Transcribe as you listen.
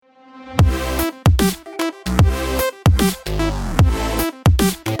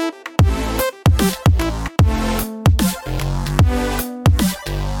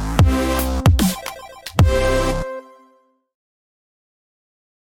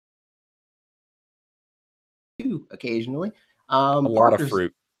too occasionally. A lot of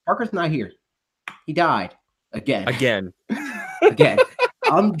fruit. Parker's not here. He died again. Again.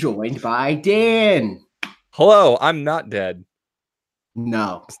 I'm joined by Dan. Hello, I'm not dead.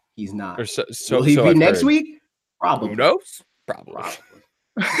 No, he's not. Or Will he be next week? Probably. Who knows? Probably.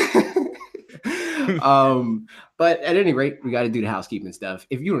 But at any rate, we got to do the housekeeping stuff.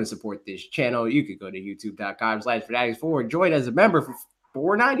 If you want to support this channel, you could go to youtube.com/Fanatics4, join as a member for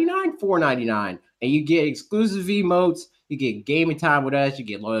 $4.99, and you get exclusive emotes, you get gaming time with us, you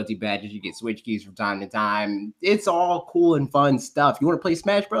get loyalty badges, you get Switch keys from time to time. It's all cool and fun stuff. You want to play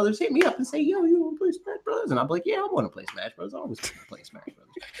Smash Brothers? Hit me up and say, yo, you want to play Smash Brothers? And I'm like, yeah, I want to play Smash Brothers. I always want to play Smash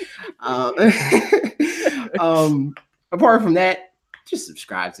Brothers. Apart from that, just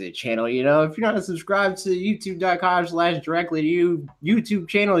subscribe to the channel. You know, if you're not subscribed to youtube.com/directly to YouTube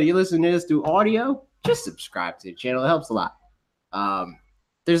channel, you listen to this through audio, just subscribe to the channel. It helps a lot.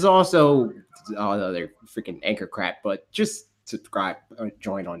 There's also all the other freaking anchor crap, but just subscribe or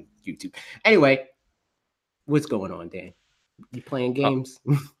join on YouTube. Anyway, what's going on, Dan? You playing games?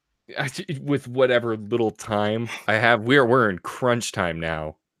 With whatever little time I have, we're in crunch time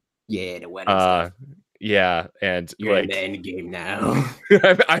now. Yeah, the wedding stuff. Yeah, and you're in the end game now.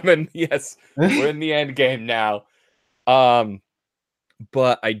 I'm in. Yes, we're in the end game now.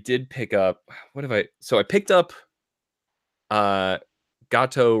 But I did pick up. What have I? So I picked up Gato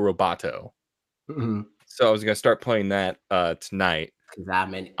Roboto. Mm-hmm. So I was gonna start playing that tonight. Because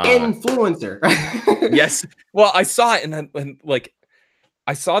I'm an influencer. Yes. Well, I saw it and then like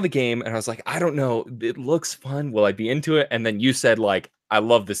I saw the game and I was like, I don't know. It looks fun. Will I be into it? And then you said like, I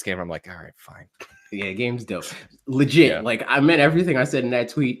love this game. I'm like, all right, fine. Yeah, game's dope. Legit. Yeah. Like I meant everything I said in that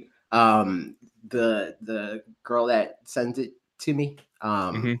tweet. The girl that sent it to me,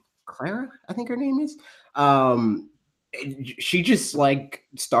 Clara, I think her name is. She just like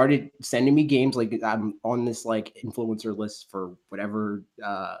started sending me games. Like I'm on this like influencer list for whatever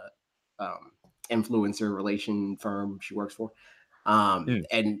influencer relation firm she works for. And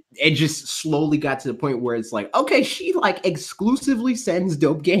it just slowly got to the point where it's like, okay, she like exclusively sends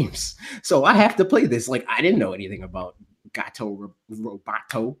dope games, so I have to play this. Like I didn't know anything about Gato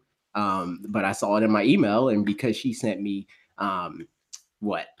Roboto, but I saw it in my email, and because she sent me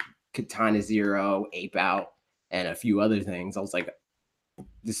Katana Zero, Ape Out, and a few other things, I was like,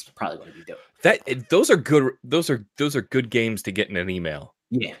 this is probably going to be dope. Those are good. Those are good games to get in an email.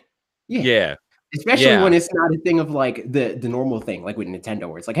 Yeah. Especially when it's not a thing of like the normal thing, like with Nintendo,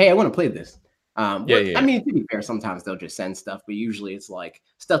 where it's like, hey, I want to play this. I mean, to be fair, sometimes they'll just send stuff, but usually it's like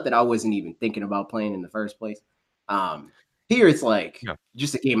stuff that I wasn't even thinking about playing in the first place. Here it's like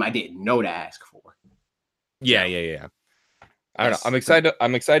just a game I didn't know to ask for. Yeah. I don't know.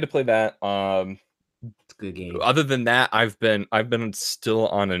 I'm excited to play that. It's a good game. Other than that, I've been still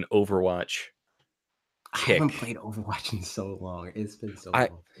on an Overwatch kick. I haven't played Overwatch in so long. It's been so long.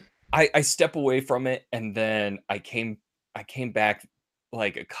 I step away from it, and then I came back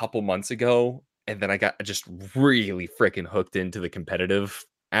like a couple months ago, and then I got just really freaking hooked into the competitive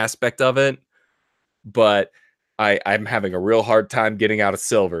aspect of it. But I'm having a real hard time getting out of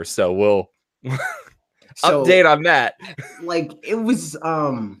silver, so we'll update on that. Like it was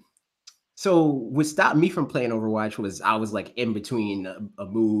so what stopped me from playing Overwatch was I was like in between a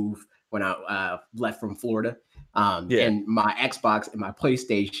move when I left from Florida. And my Xbox and my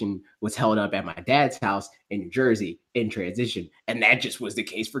PlayStation was held up at my dad's house in New Jersey in transition, and that just was the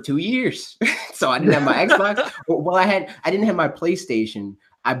case for 2 years. So I didn't have my Xbox. Well, I didn't have my PlayStation.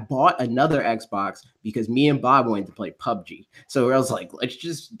 I bought another Xbox because me and Bob wanted to play PUBG. So I was like, let's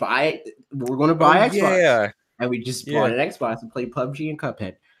just buy it. We're going to buy Xbox. Yeah. And we just bought an Xbox and played PUBG and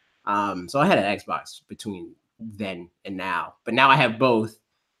Cuphead. So I had an Xbox between then and now, but now I have both.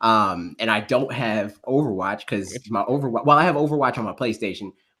 And I don't have Overwatch because my Overwatch. Well, I have Overwatch on my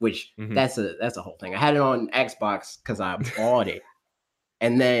PlayStation, which that's a whole thing. I had it on Xbox because I bought it,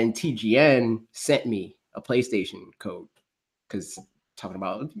 and then TGN sent me a PlayStation code because talking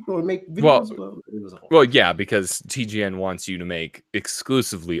about you want to make videos. It was a whole yeah, because TGN wants you to make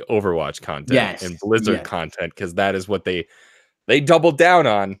exclusively Overwatch content and Blizzard content because that is what they doubled down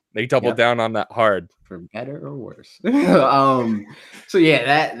on. They doubled down on that hard. For better or worse. So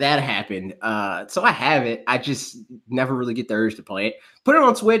yeah, that happened. So I have it. I just never really get the urge to play it. Put it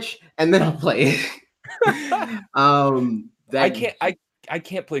on Switch and then I'll play it. I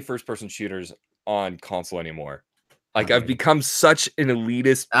can't play first person shooters on console anymore. Like I've become such an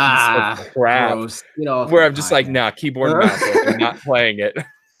elitist piece of crap where I'm just like, nah, keyboard and mouse. I'm not playing it.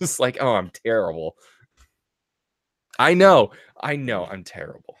 Just like, oh, I'm terrible. I know, I'm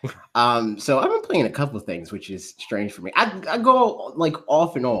terrible. So I've been playing a couple of things, which is strange for me. I go like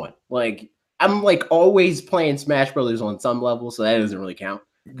off and on. Like I'm like always playing Smash Brothers on some level, so that doesn't really count.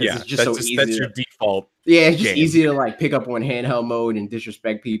 Yeah, it's just so easy. That's your default. Yeah, it's just easy to like pick up on handheld mode and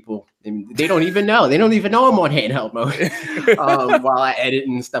disrespect people, and they don't even know. They don't even know I'm on handheld mode while I edit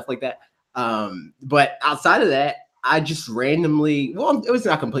and stuff like that. But outside of that, I just randomly. Well, it was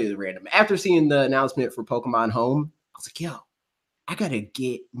not completely random. After seeing the announcement for Pokemon Home, I was like, "Yo, I gotta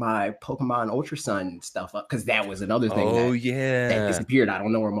get my Pokemon Ultra Sun stuff up," because that was another thing. That disappeared. I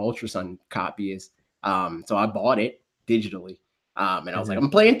don't know where my Ultra Sun copy is. So I bought it digitally. And I was like,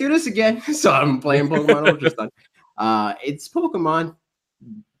 I'm playing through this again. So I'm playing Pokemon Ultra Sun. It's Pokemon.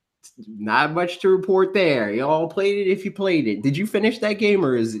 Not much to report there. You all played it if you played it. Did you finish that game,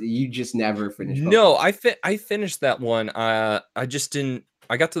 or is you just never finished Pokemon? No, I finished that one. I just didn't.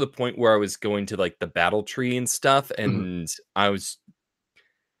 I got to the point where I was going to like the battle tree and stuff, and I was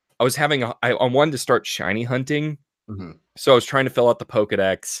having I wanted to start shiny hunting. So I was trying to fill out the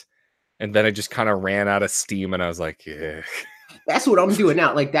Pokedex, and then I just kind of ran out of steam, and I was like, yeah. That's what I'm doing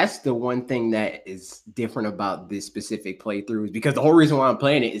now. Like, that's the one thing that is different about this specific playthrough, is because the whole reason why I'm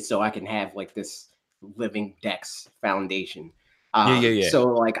playing it is so I can have like this living Dex foundation. So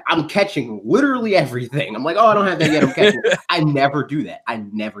like I'm catching literally everything. I'm like, oh, I don't have that yet. I'm catching. I never do that. I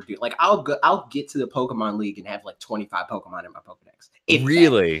never do. Like I'll get to the Pokemon League and have like 25 Pokemon in my Pokedex.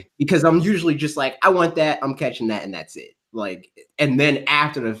 Really? Because I'm usually just like, I want that. I'm catching that, and that's it. Like, and then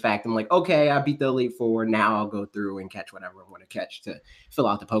after the fact, I'm like, okay, I beat the Elite Four. Now I'll go through and catch whatever I want to catch to fill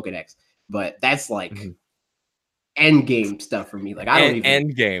out the Pokedex. But that's like end game stuff for me. Like, I don't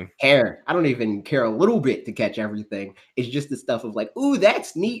even care. I don't even care a little bit to catch everything. It's just the stuff of like, ooh,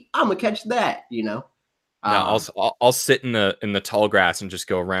 that's neat. I'm gonna catch that, you know. Yeah, I'll sit in the tall grass and just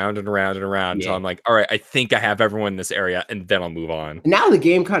go around and around and around until I'm like, all right, I think I have everyone in this area, and then I'll move on. Now the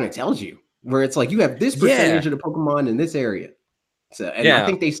game kind of tells you, where it's like you have this percentage of the Pokemon in this area. So, and I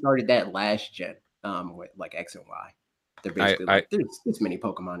think they started that last gen with like X and Y. They're basically like, there's this many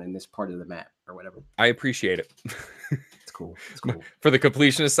Pokemon in this part of the map or whatever. I appreciate it. It's cool. It's cool. For the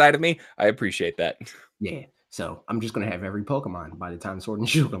completionist side of me, I appreciate that. Yeah. So I'm just gonna have every Pokemon by the time Sword and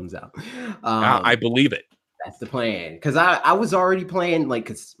Shield comes out. I believe it. That's the plan. Because I was already playing, like,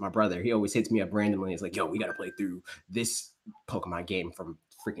 because my brother, he always hits me up randomly. He's like, yo, we gotta play through this Pokemon game from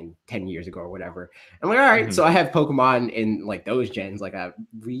freaking 10 years ago or whatever. I'm like, all right. So I have Pokemon in like those gens. Like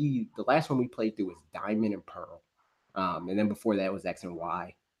the last one we played through was Diamond and Pearl. And then before that was X and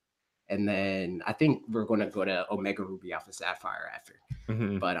Y. And then I think we're gonna go to Omega Ruby Alpha Sapphire after.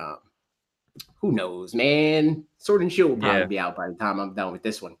 But who knows, man? Sword and Shield will probably be out by the time I'm done with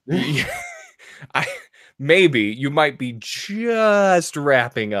this one. Maybe you might be just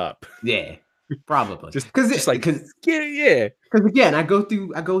wrapping up. Yeah. Probably because again, I go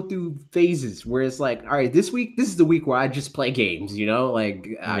through phases where it's like, all right, this is the week where I just play games, you know, like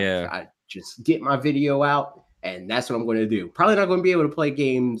I just get my video out, and that's what I'm going to do. Probably not going to be able to play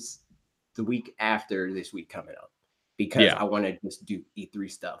games the week after this week coming up, because I want to just do E3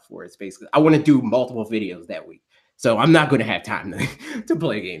 stuff, where it's basically I want to do multiple videos that week, so I'm not going to have time to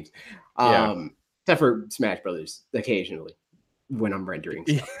play games, except for Smash Brothers occasionally when I'm rendering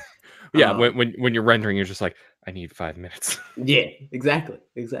stuff. Yeah, when you're rendering, you're just like, I need 5 minutes. Yeah, exactly.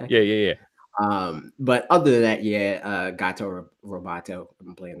 Yeah. But other than that, Gato Roboto,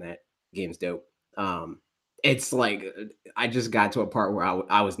 I'm playing that. Game's dope. It's like I just got to a part where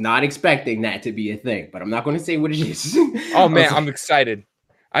I was not expecting that to be a thing, but I'm not going to say what it is. Oh man, I'm excited.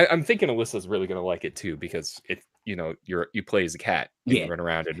 I'm thinking Alyssa's really gonna like it too, because it, you know, you play as a cat, and you run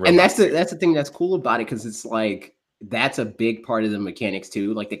around, and that's the thing that's cool about it, because it's like, that's a big part of the mechanics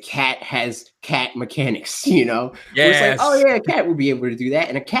too. Like the cat has cat mechanics, you know? Yeah. It's like, oh yeah, a cat would be able to do that.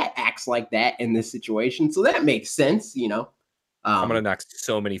 And a cat acts like that in this situation. So that makes sense, you know? I'm going to knock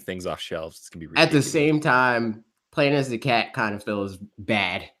so many things off shelves. It's going to be ridiculous. At the same time, playing as the cat kind of feels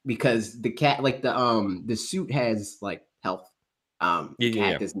bad, because the cat, like the suit has like health. The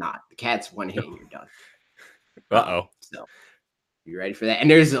cat does not. The cat's one hit and you're done. So you ready for that? And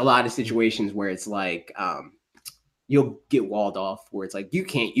there's a lot of situations where it's like, you'll get walled off, where it's like, you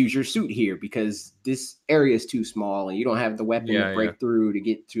can't use your suit here because this area is too small and you don't have the weapon to break through to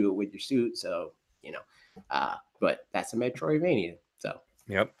get to it with your suit. So, you know, but that's a Metroidvania. So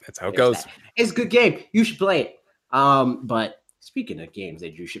that's how it goes. It's a good game. You should play it. But speaking of games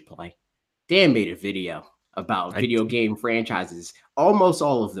that you should play, Dan made a video about video game franchises. Almost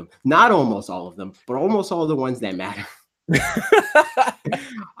all of them, not almost all of them, but almost all the ones that matter.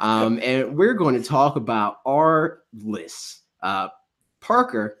 And we're going to talk about our lists.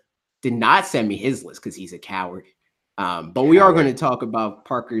 Parker did not send me his list because he's a coward. But we are going to talk about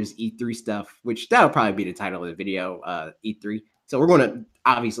Parker's E3 stuff, which that'll probably be the title of the video, E3 So we're going to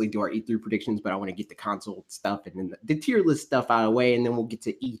obviously do our E3 predictions, but I want to get the console stuff and then the tier list stuff out of the way, and then we'll get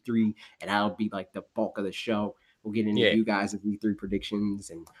to E3, and that'll be like the bulk of the show. We'll get into you guys' E3 predictions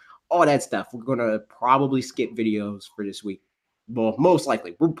and all that stuff. We're going to probably skip videos for this week. Well, most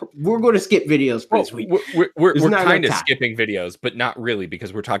likely we're going to skip videos for this week. We're kind of skipping videos, but not really,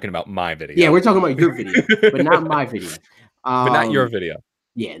 because we're talking about my video. Yeah, we're talking about your video, but not my video. But not your video.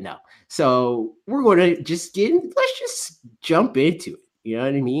 Yeah, no. So we're going to let's just jump into it. You know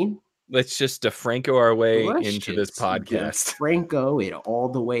what I mean? Let's just DeFranco our way into this podcast. DeFranco it all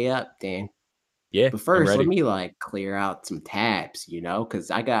the way up, Dan. Yeah. But first, let me clear out some tabs,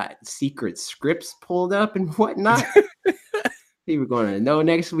 because I got secret scripts pulled up and whatnot. People going to know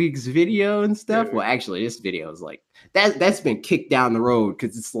next week's video and stuff. Well, actually, this video is that's been kicked down the road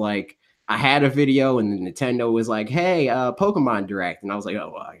because it's I had a video and then Nintendo was like, "Hey, Pokemon Direct," and I was like,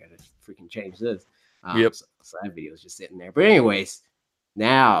 "Oh, well, I gotta freaking change this." So that video is just sitting there. But anyways,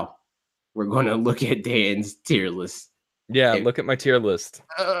 now we're going to look at Dan's tier list. Yeah, look at my tier list.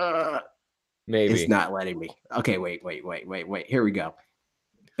 Maybe it's not letting me. Okay, wait. Here we go.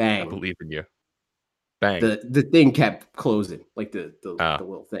 Bang! I believe in you. Bang! The thing kept closing, the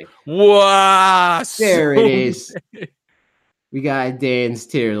little thing. Wow! There it is. We got Dan's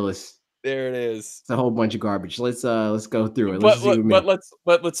tier list. There it is. It's a whole bunch of garbage. Let's go through it. Let's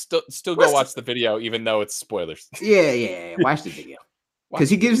still go watch the video, even though it's spoilers. Yeah. Watch the video.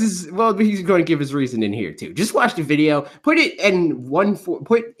 Because he gives he's going to give his reason in here too. Just watch the video, put it in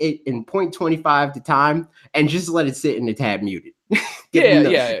 0.25 the time, and just let it sit in the tab muted. Give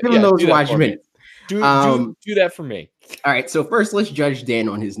him those watch minutes. Do that for me. All right. So first, let's judge Dan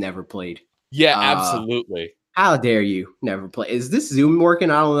on his never played. Yeah, absolutely. How dare you never play? Is this Zoom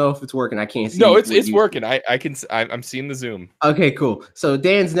working? I don't know if it's working. I can't see. No, it's working. I'm seeing the Zoom. Okay, cool. So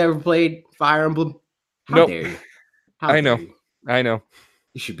Dan's never played Fire Emblem. How dare you? I know.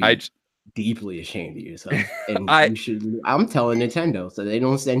 You should be deeply ashamed of yourself. And I'm telling Nintendo so they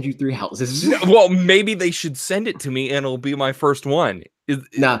don't send you 3 houses. Well, maybe they should send it to me and it'll be my first one.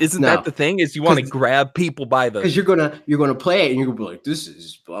 Isn't that the thing? Is you want to grab people by the because you're gonna play it and you're gonna be like, this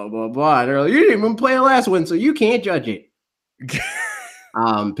is blah blah blah. And they're like, you didn't even play the last one, so you can't judge it.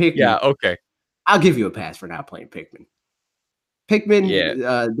 Pikmin. Yeah, okay. I'll give you a pass for not playing Pikmin.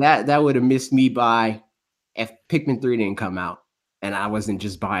 That would have missed me by if Pikmin 3 didn't come out and I wasn't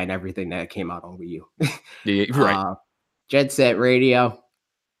just buying everything that came out on Wii U. Yeah, right. Jet Set Radio.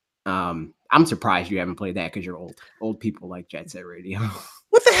 I'm surprised you haven't played that because you're old. Old people like Jet Set Radio.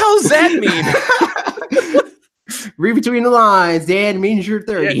 What the hell does that mean? Read between the lines. Dan means you're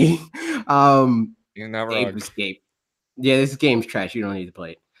 30. You're not wrong. Escape. Yeah, this game's trash. You don't need to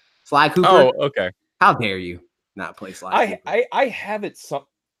play it. Sly Cooper. Oh, okay. How dare you not play Sly Cooper? I have it.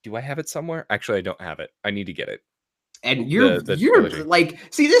 Do I have it somewhere? Actually, I don't have it. I need to get it. And you're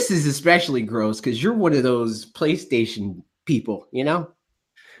see, this is especially gross because you're one of those PlayStation people, How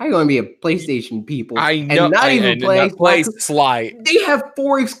are you going to be a PlayStation people? I know. And not even play Sly. They have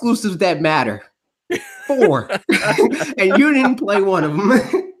 4 exclusives that matter. 4. And you didn't play one of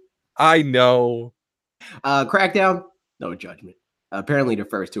them. I know. Crackdown, no judgment. Apparently the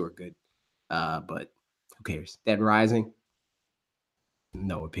first 2 are good. But who cares? Dead Rising,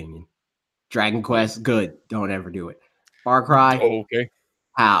 no opinion. Dragon Quest, good. Don't ever do it. Far Cry. Oh, okay.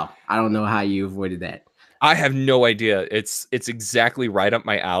 How? I don't know how you avoided that. I have no idea. It's exactly right up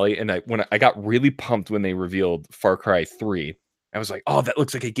my alley. And when I got really pumped when they revealed Far Cry 3, I was like, "Oh, that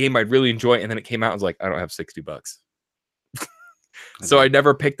looks like a game I'd really enjoy." And then it came out. I was like, "I don't have $60." So I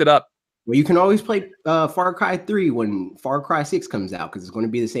never picked it up. Well, you can always play Far Cry 3 when Far Cry 6 comes out because it's going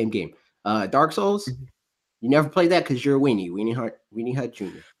to be the same game. Dark Souls. You never played that because you're a Weenie Hut Jr.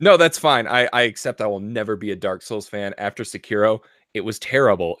 No, that's fine. I accept I will never be a Dark Souls fan. After Sekiro, it was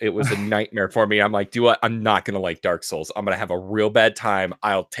terrible. It was a nightmare for me. I'm like, I'm not going to like Dark Souls. I'm going to have a real bad time.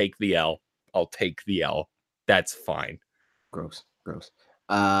 I'll take the L. That's fine. Gross.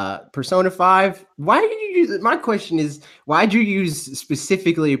 Persona 5. Why did you use it? My question is, why did you use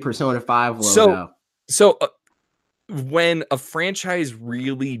specifically Persona 5 logo? So when a franchise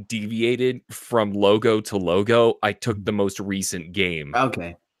really deviated from logo to logo, I took the most recent game.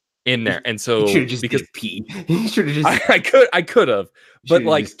 Okay. In there, and so because P, you should have just. I could have, but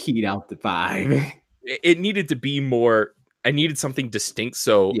just keyed out the 5. It needed to be more. I needed something distinct,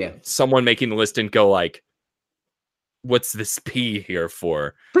 so someone making the list didn't go like, "What's this P here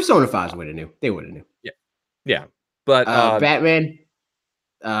for?" Persona 5 would have knew. They would have knew. Yeah. But Batman.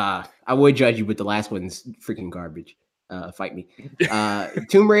 I would judge you, but the last one's freaking garbage. Fight me.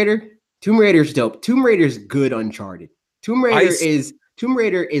 Tomb Raider. Tomb Raider's dope. Tomb Raider's good Uncharted. Tomb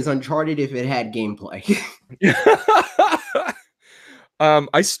Raider is Uncharted if it had gameplay.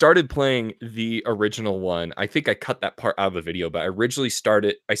 I started playing the original one. I think I cut that part out of the video, but I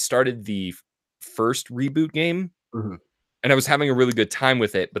started the first reboot game, and I was having a really good time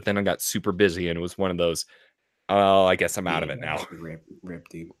with it, but then I got super busy, and it was one of those, oh, I guess I'm out of it now. Rip,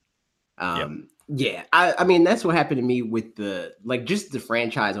 dude. Yeah, I mean that's what happened to me with the just the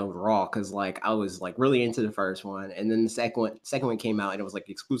franchise overall, because I was really into the first one, and then the second one came out and it was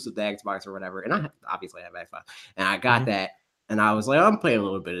exclusive to Xbox or whatever, and I obviously have Xbox, and I got that, and I was like, I'm playing a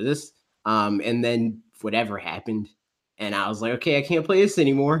little bit of this, and then whatever happened, and I was like, okay, I can't play this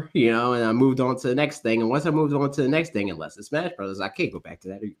anymore, and I moved on to the next thing, and once I moved on to the next thing, unless it's Smash Brothers, I can't go back to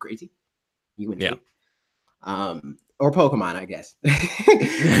that. Are you crazy? You and or Pokemon, I guess.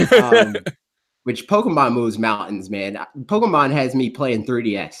 Which Pokemon moves mountains, man. Pokemon has me playing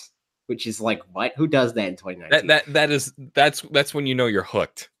 3DS, which is what? Who does that in 2019? That's when you know you're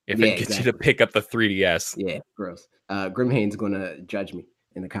hooked. If it gets you to pick up the 3DS. Yeah, gross. Grimhane's gonna judge me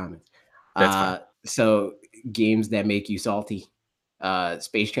in the comments. That's fine. So games that make you salty.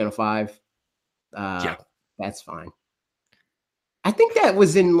 Space Channel 5. That's fine. I think that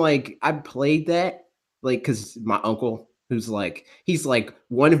was in I played that because my uncle, who's he's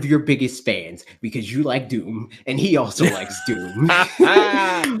one of your biggest fans because you like Doom and he also likes Doom.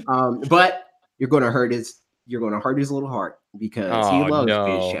 But you're gonna hurt his little heart because he loves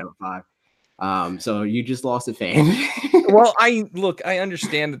Space Channel 5. So you just lost a fan. Well, I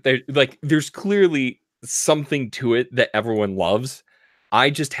understand that there's clearly something to it that everyone loves. I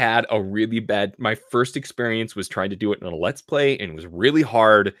just had my first experience was trying to do it in a Let's Play, and it was really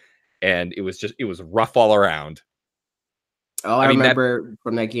hard, and it was rough all around. All I remember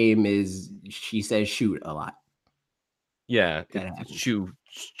from that game is she says shoot a lot. Yeah. Chew.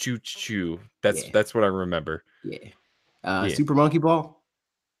 That's what I remember. Yeah. Super Monkey Ball?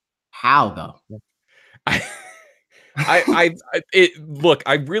 How though? I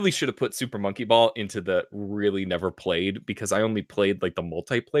really should have put Super Monkey Ball into the really never played, because I only played the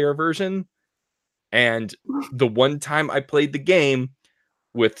multiplayer version. And the one time I played the game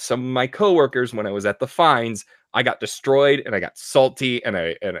with some of my coworkers when I was at the Fines, I got destroyed and I got salty and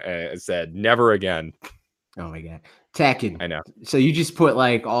I said never again. Oh my god. Tekken. I know. So you just put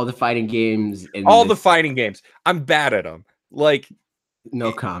all the fighting games in the fighting games. I'm bad at them.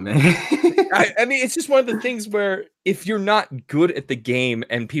 No comment. I mean, it's just one of the things where if you're not good at the game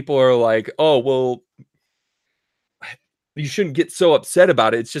and people are like, oh, well, you shouldn't get so upset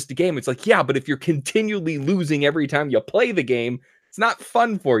about it, it's just a game. It's yeah, but if you're continually losing every time you play the game, it's not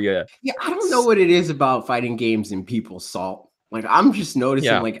fun for you. Yeah, I don't know what it is about fighting games and people salt. I'm just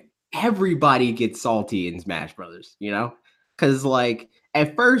noticing everybody gets salty in Smash Brothers, because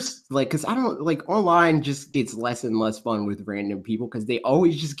at first, because I don't online just gets less and less fun with random people because they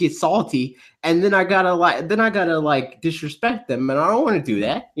always just get salty, and then I gotta disrespect them, and I don't want to do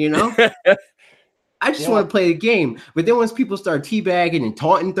that, I just want to play the game. But then once people start teabagging and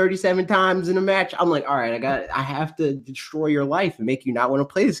taunting 37 times in a match, I'm like, all right, I have to destroy your life and make you not want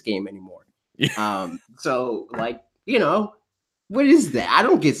to play this game anymore. So what is that? I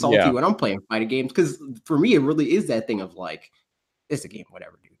don't get salty when I'm playing fighting games, because for me, it really is that thing of it's a game,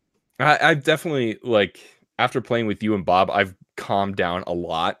 whatever, dude. I've definitely after playing with you and Bob, I've calmed down a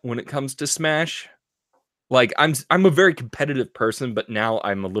lot when it comes to Smash. I'm a very competitive person, but now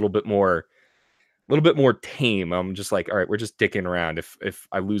I'm a little bit more tame. I'm just all right, we're just dicking around. If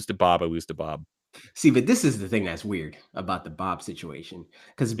I lose to Bob, I lose to Bob. See, but this is the thing that's weird about the Bob situation,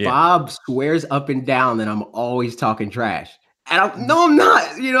 because Bob swears up and down that I'm always talking trash. And I'm not,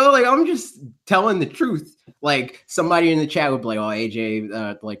 I'm just telling the truth. Somebody in the chat would be like, oh,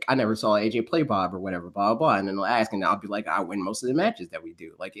 AJ, I never saw AJ play Bob or whatever, blah, blah. And then they'll ask, and I'll be like, I win most of the matches that we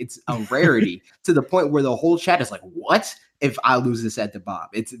do. It's a rarity to the point where the whole chat is like, what if I lose a set to Bob?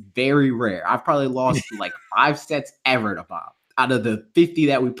 It's very rare. I've probably lost 5 sets ever to Bob out of the 50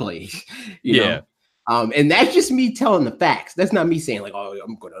 that we played, you know? And that's just me telling the facts. That's not me saying oh,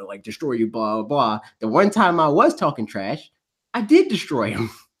 I'm going to destroy you, blah, blah, blah. The one time I was talking trash, I did destroy him.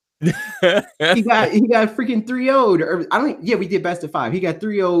 he got freaking 3-0'd. Or we did best of 5. He got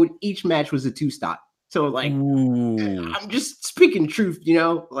 3-0'd. Each match was a 2-stop. So I'm just speaking truth, I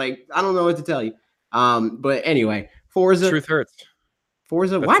don't know what to tell you. But anyway, Forza. Truth hurts.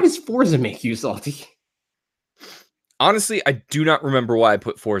 Forza. Why does Forza make you salty? Honestly, I do not remember why I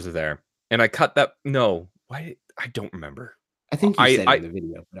put Forza there. And I cut that. No, why? I don't remember. I think you said it in the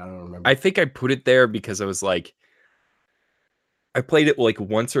video, but I don't remember. I think I put it there because I was I played it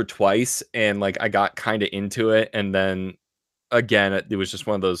once or twice, and I got kind of into it, and then again it was just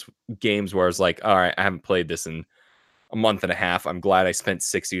one of those games where I was all right, I haven't played this in a month and a half. I'm glad I spent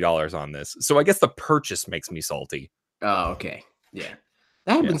 $60 on this. So I guess the purchase makes me salty. Oh, okay. Yeah.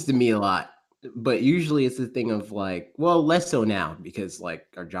 That happens to me a lot, but usually it's a thing of like, well, less so now because like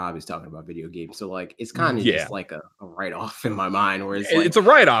our job is talking about video games. So like it's kind of Yeah. just like a write off in my mind where it's like It's a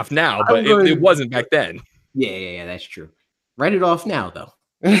write-off now, but it wasn't back then. Yeah, that's true. Write it off now though.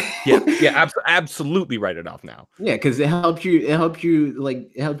 Yeah, absolutely write it off now. Yeah, because it helps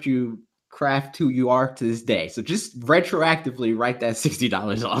you craft who you are to this day. So just retroactively write that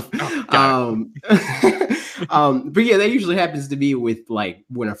 $60 off. But yeah, that usually happens to me with like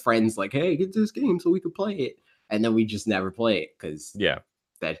when a friend's like, "Hey, get this game so we can play it," and then we just never play it because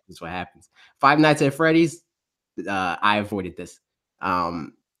that's just what happens. Five Nights at Freddy's, I avoided this.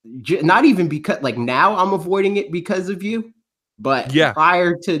 Not even because like now I'm avoiding it because of you. But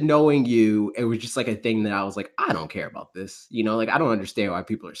prior to knowing you, it was just like a thing that I was like, I don't care about this. You know, like I don't understand why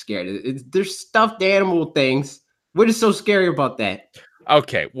people are scared. There's stuffed animal things. What is so scary about that?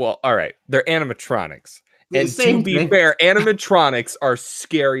 Okay, well, all right. They're animatronics. And to be fair, animatronics are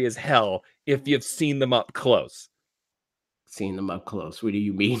scary as hell if you've seen them up close. Seen them up close? What do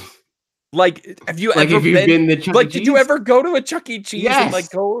you mean? Like, have you ever been to Chuck E. Cheese? Did you ever go to a Chuck E. Cheese? Yes. And,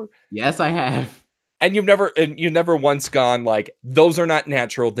 like, go? Yes, I have. And you've never once gone like, those are not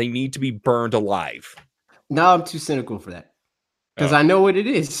natural. They need to be burned alive. No, I'm too cynical for that. Because I know what it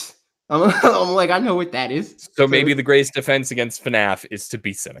is. I'm like, I know what that is. So maybe the greatest defense against FNAF is to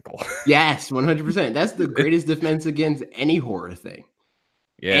be cynical. Yes, 100%. That's the greatest defense against any horror thing.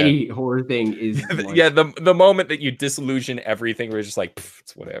 Yeah. Any horror thing is like, the moment that you disillusion everything, we're just like,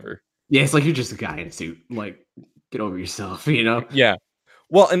 it's whatever. Yeah, it's like you're just a guy in a suit. Like, get over yourself, you know? Yeah.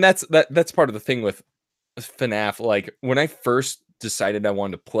 Well, and that's part of the thing with FNAF. Like when I first decided I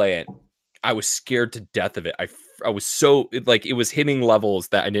wanted to play it, I was scared to death of it. I was so it was hitting levels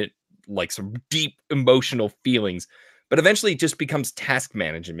that I didn't like, some deep emotional feelings, but eventually it just becomes task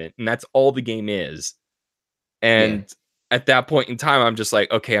management, and that's all the game is. And at that point in time, I'm just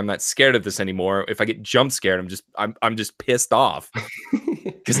like, okay, I'm not scared of this anymore. If I get jump scared, I'm just pissed off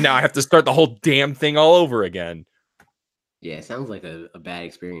because now I have to start the whole damn thing all over again. Yeah, it sounds like a bad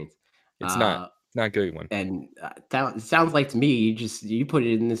experience. It's not a good one. And it sounds like to me, you put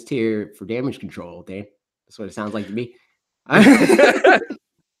it in this tier for damage control, Dan. That's what it sounds like to me.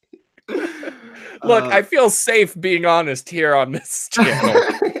 Look, I feel safe being honest here on this channel.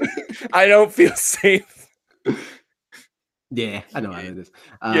 I don't feel safe. Yeah, I know how it is.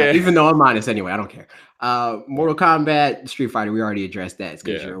 Even though I'm honest anyway, I don't care. Mortal Kombat, Street Fighter, we already addressed that. It's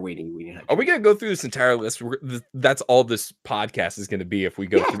because you're waiting. Are we gonna go through this entire list? That's all this podcast is gonna be if we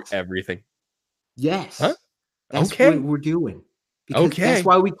go through everything. Yes. Huh? That's what we're doing. That's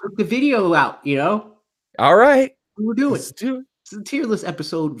why we took the video out, you know? All right. We're doing. Let's do it. It's a tier list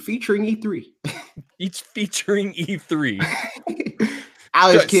episode featuring E3. Each featuring E3.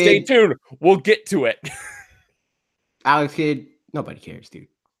 Alex Kidd. Stay tuned. We'll get to it. Alex Kidd. Nobody cares, dude.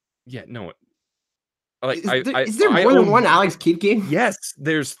 Yeah, no. Like, is there more than one Alex Kidd game? Yes,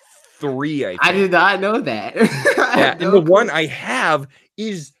 there's 3. I did not know that. Yeah, and the one I have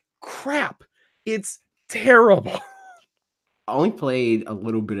is crap. It's terrible. I only played a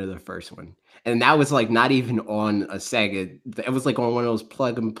little bit of the first one, and that was like not even on a Sega. It was like on one of those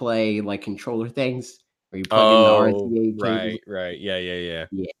plug and play like controller things where you plug in the RCA cable. Right. Yeah,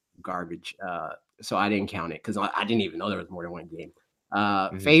 garbage. So I didn't count it because I didn't even know there was more than one game.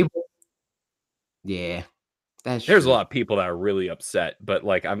 Fable. Yeah, there's a lot of people that are really upset, but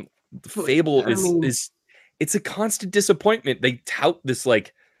like Fable is it's a constant disappointment. They tout this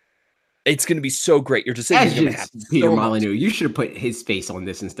like it's going to be so great. You're just saying you're have Peter Molyneux. You should have put his face on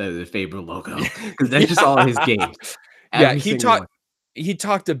this instead of the Fable logo because that's just all his games. He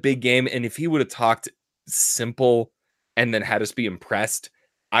talked a big game, and if he would have talked simple and then had us be impressed,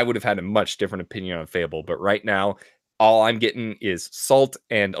 I would have had a much different opinion on Fable. But right now, all I'm getting is salt,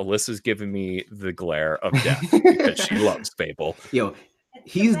 and Alyssa's giving me the glare of death because she loves Fable. Yo,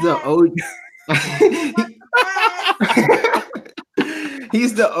 he's the OG.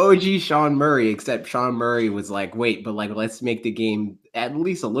 He's the OG Sean Murray, except Sean Murray was like, wait, but like, let's make the game at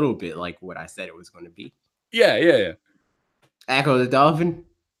least a little bit like what I said it was going to be. Yeah. Echo the Dolphin.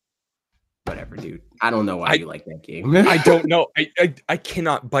 Whatever, dude. I don't know why you like that game. I don't know. I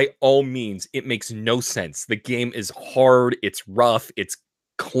cannot, by all means. It makes no sense. The game is hard. It's rough. It's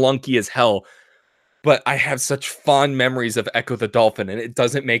clunky as hell. But I have such fond memories of Echo the Dolphin, and it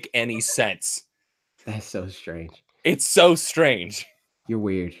doesn't make any sense. That's so strange. It's so strange. You're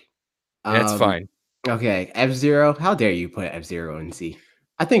weird. That's fine. Okay, F-Zero. How dare you put F-Zero in C?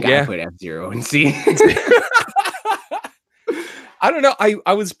 I think I put F-Zero in C. I don't know.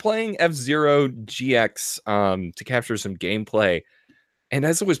 I was playing F-Zero GX to capture some gameplay, and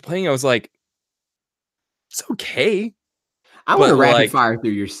as I was playing, I was like, "It's okay." I want to rapid fire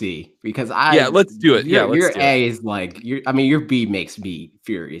through your C because let's do it. Your A is like your B makes me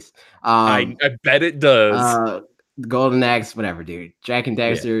furious. I bet it does. Golden Axe, whatever, dude. Jack and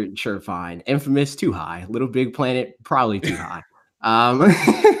Daxter, sure, fine. Infamous, too high. Little Big Planet, probably too high.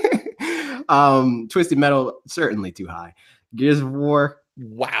 Twisted Metal, certainly too high. Gears of War,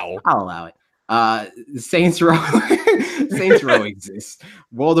 wow, I'll allow it. Saints Row, Saints Row exists.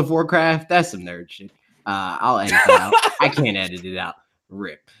 World of Warcraft, that's some nerd shit. I'll edit it out. I can't edit it out.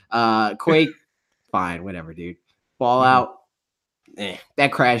 Rip. Quake, fine, whatever, dude. Fallout,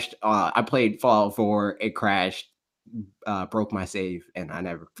 that crashed. I played Fallout 4, it crashed. Broke my save and I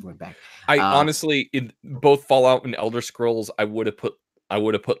never went back. I honestly, in both Fallout and Elder Scrolls, I would have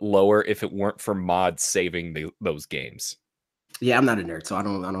put lower if it weren't for mods saving those games. Yeah, I'm not a nerd, so I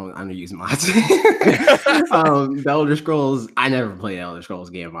don't use mods. The Elder Scrolls, I never played an Elder Scrolls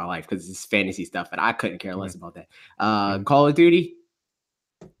game in my life because it's fantasy stuff, and I couldn't care less about that. Call of Duty,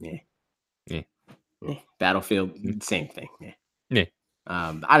 Battlefield, same thing.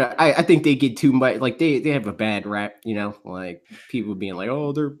 I think they get too much, like they have a bad rap, like people being like,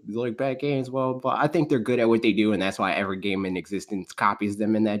 oh, they're like bad games. Well, but I think they're good at what they do, and that's why every game in existence copies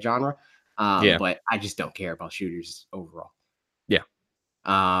them in that genre. But I just don't care about shooters overall.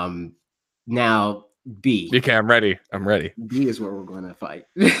 Now B. Okay, I'm ready. B is where we're going to fight.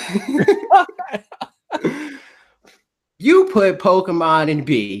 You put Pokemon in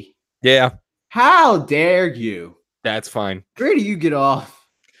B. Yeah. How dare you? That's fine. Where do you get off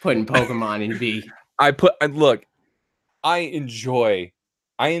putting Pokemon in B? Look, I enjoy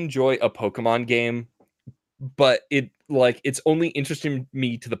a Pokemon game, but it's only interesting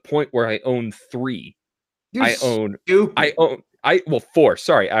me to the point where I own 3. I own 4.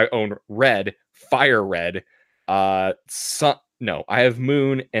 Sorry, I own Red, Fire Red, I have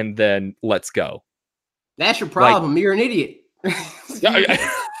Moon, and then Let's Go. That's your problem. You're an idiot.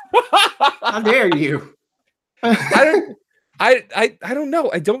 How dare you? I don't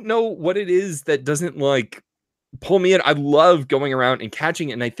know. I don't know what it is that doesn't pull me in. I love going around and catching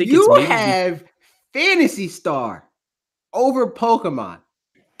it, and I think you have Phantasy Star over Pokemon.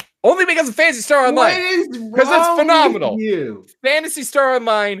 Only because of Phantasy Star Online. Because it's phenomenal. Phantasy Star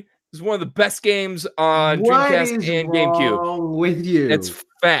Online is one of the best games on Dreamcast and GameCube. What's wrong with you? It's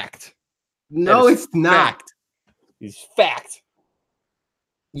fact. No, it's not. It's fact.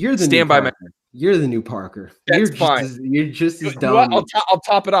 You're the Stand by man. You're the new Parker. That's fine. You're just as dumb. I'll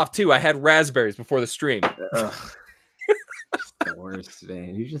top it off too. I had raspberries before the stream. The worst,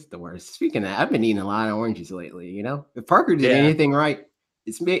 man. You're just the worst. Speaking of that, I've been eating a lot of oranges lately. If Parker did anything right,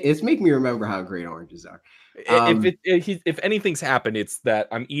 it's make me remember how great oranges are. If anything's happened, it's that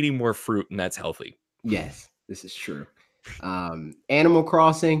I'm eating more fruit, and that's healthy. Yes, this is true. Animal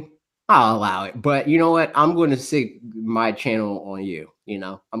Crossing, I'll allow it, but you know what? I'm going to stick my channel on you.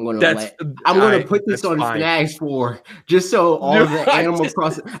 I'm going to put this on Fanatics 4 just so all the Animal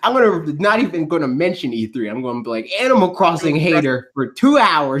Crossing. I'm not even going to mention E3. I'm going to be like Animal Crossing hater for 2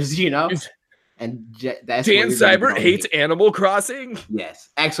 hours. And that's Dan Seibert hates Animal Crossing. Yes!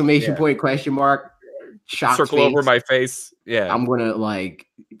 Exclamation point! Question mark! Shocked circle face. Over my face. Yeah, I'm gonna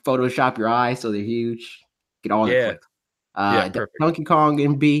Photoshop your eyes so they're huge. Get all the clicks. Donkey Kong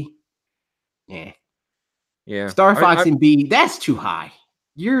in B. Yeah. Star Fox in B. That's too high.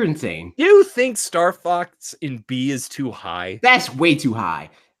 You're insane. You think Star Fox in B is too high? That's way too high.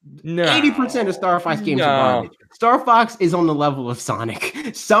 No. 80% of Star Fox games are garbage. Star Fox is on the level of Sonic.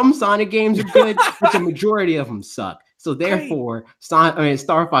 Some Sonic games are good, but the majority of them suck. So therefore,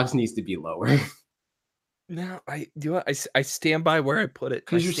 Star Fox needs to be lower. No, I stand by where I put it.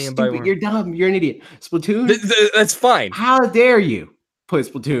 Because you're stupid. You're dumb. You're an idiot. Splatoon. That's fine. How dare you put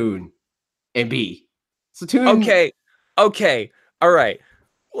Splatoon in B? Splatoon. Okay. All right.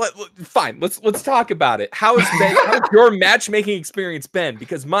 Fine. Let's talk about it. How's your matchmaking experience been?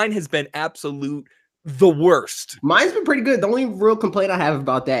 Because mine has been the worst. Mine's been pretty good. The only real complaint I have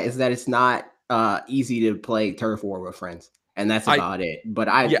about that is that it's not easy to play Turf War with friends, and that's about it. But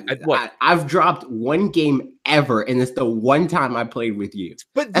I've dropped one game ever, and it's the one time I played with you.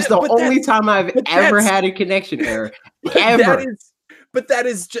 But that's the only time I've ever had a connection error. Ever. That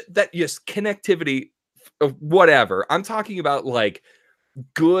is just connectivity. Whatever. I'm talking about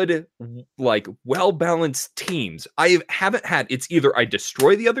good, well-balanced teams. I haven't had, it's either I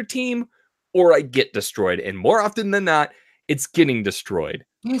destroy the other team or I get destroyed. And more often than not, it's getting destroyed.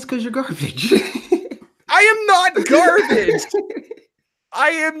 Yeah, it's because you're garbage. I am not garbage. I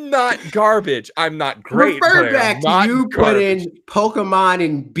am not garbage. I'm not great. Refer back to you putting Pokemon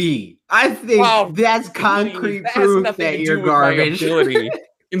in B. I think that's concrete proof that you're garbage.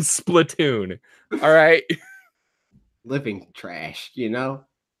 In Splatoon. All right. living trash, you know?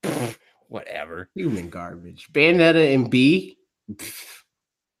 Whatever. Human garbage. Bayonetta and B.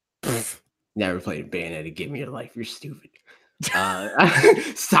 Never played Bayonetta. Give me your life. You're stupid.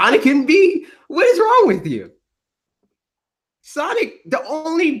 Sonic and B. What is wrong with you? Sonic. The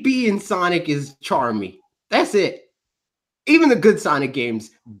only B in Sonic is Charmy. That's it. Even the good Sonic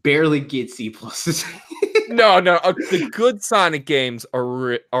games barely get C pluses. No. The good Sonic games are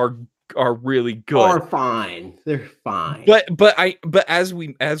really good. Are fine. They're fine. But as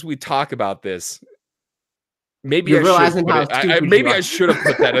we talk about this, maybe I should have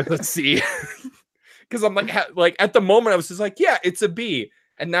put that as a C. Because I'm like at the moment I was just like, yeah, it's a B.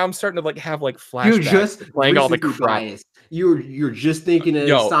 And now I'm starting to like have like flashbacks. You're just playing all the crap. Biased. You're just thinking of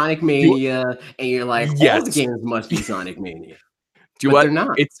Sonic Mania, and you're like, all the games must be Sonic Mania. They're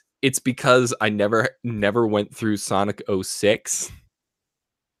not. It's because I never went through Sonic 06.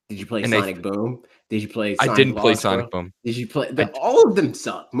 Did you play Sonic Boom? Did you play Sonic I didn't play Lost Sonic World? Boom. Did you play all of them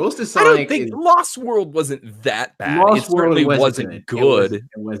suck. Most of Sonic I don't think Lost World wasn't that bad. Lost it certainly wasn't good. It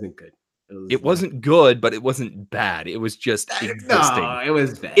wasn't good. It wasn't good, but it wasn't bad. It was just existing. No, it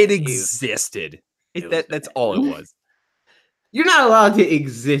was bad. It existed. That's all it was. You're not allowed to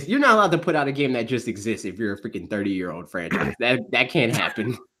exist. You're not allowed to put out a game that just exists if you're a freaking 30-year-old franchise. That can't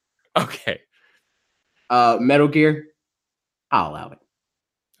happen. Okay. Metal Gear, I'll allow it.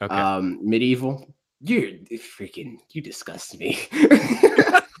 Okay. Medieval, you disgust me.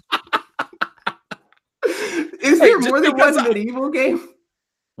 Is there more than one medieval game?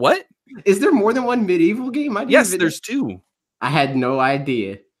 What? Is there more than one medieval game? Yes, there's two. I had no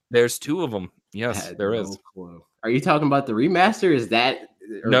idea. There's two of them. Yes, there is. Clue. Are you talking about the remaster? Is that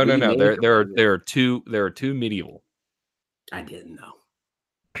no? There are two medieval. I didn't know.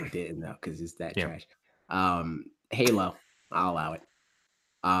 Because it's that trash. Halo, I'll allow it.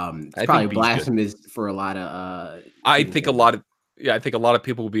 It's probably blasphemous for a lot of I think a lot of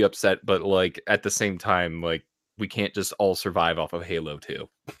people will be upset, but like at the same time, like we can't just all survive off of Halo 2.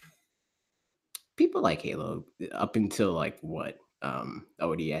 People like Halo up until like what?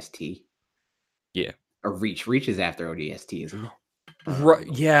 ODST. Yeah. Or Reach. Reach is after ODST, isn't it? Right.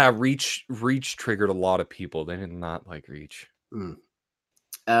 Yeah, Reach triggered a lot of people. They did not like Reach.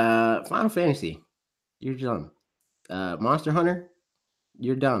 Final Fantasy, you're dumb. Monster Hunter,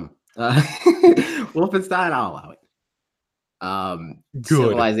 you're dumb. Wolfenstein, I'll allow it.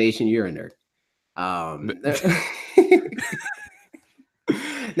 Civilization, you're a nerd.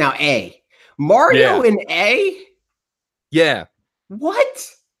 Now A. Mario in A? Yeah. What?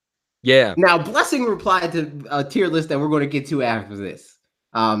 Yeah. Now Blessing replied to a tier list that we're going to get to after this.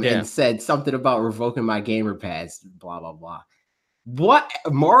 And said something about revoking my gamer pads, blah blah blah. What?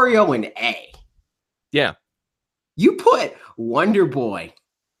 Mario in A? Yeah. You put Wonder Boy.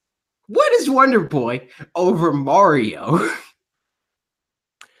 What is Wonder Boy over Mario?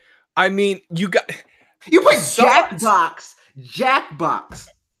 I mean, you put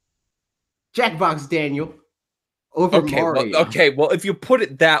Jackbox Daniel over Mario. Well, if you put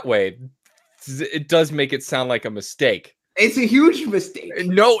it that way, it does make it sound like a mistake. It's a huge mistake.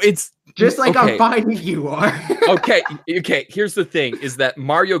 No, it's just like I'm finding you are. Okay. Here's the thing: is that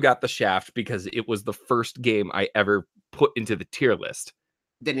Mario got the shaft because it was the first game I ever put into the tier list.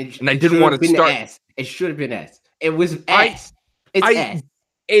 And I didn't want to start. S. It should have been S. It was S. S.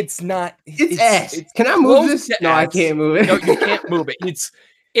 It's not. It's S. Can I move this? No, I can't move it. No, you can't move it.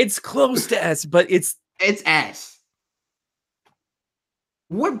 It's close to S, but it's S.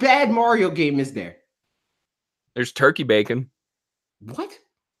 What bad Mario game is there? There's Turkey Bacon. What?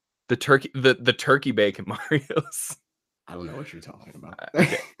 The Turkey Bacon Marios. I don't know what you're talking about.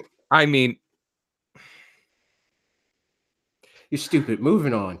 I mean, you're stupid.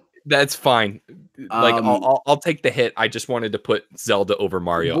 Moving on. That's fine. Like I'll take the hit. I just wanted to put Zelda over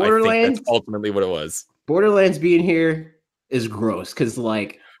Mario. I think that's ultimately what it was. Borderlands being here is gross because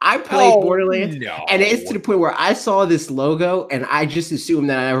like I played Borderlands, and it's to the point where I saw this logo and I just assumed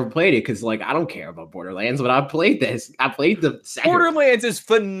that I never played it because, like, I don't care about Borderlands, but I played this. I played the second. Borderlands is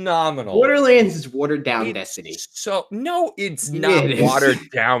phenomenal. Borderlands is watered down Destiny. So no, it's not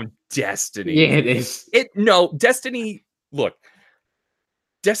watered down Destiny. Yeah, it is. Destiny. Look,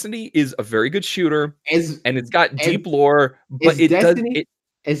 Destiny is a very good shooter, and it's got deep lore, but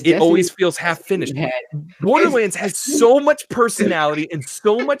it always feels half finished. Borderlands has so much personality and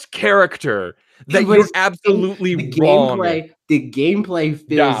so much character that you're absolutely wrong. The gameplay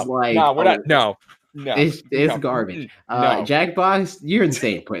feels like we're not. No, it's garbage. Jackbox, you're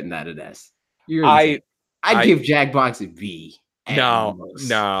insane putting that at S. I'd give Jackbox a B. No.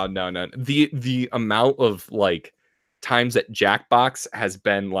 The amount of like times that Jackbox has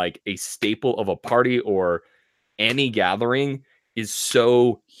been like a staple of a party or any gathering is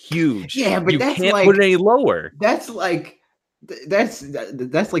so huge. Yeah, but you that's can't like, put it any lower. That's like that's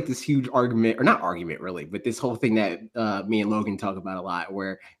like this huge argument, or not argument really, but this whole thing that me and Logan talk about a lot,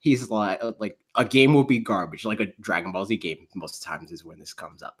 where he's like a game will be garbage, like a Dragon Ball Z game most of the times is when this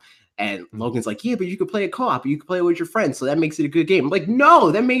comes up. And Logan's like, yeah, but you could play a co-op, you could play it with your friends, so that makes it a good game. I'm like,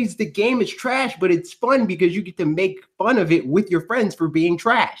 no, that means the game is trash, but it's fun because you get to make fun of it with your friends for being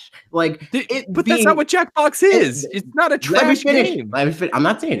trash. Like, but that's not what Jackbox is. It's not a trash game. I'm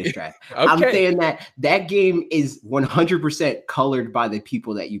not saying it's trash. Okay. I'm saying that game is 100% colored by the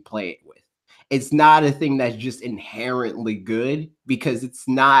people that you play it with. It's not a thing that's just inherently good, because it's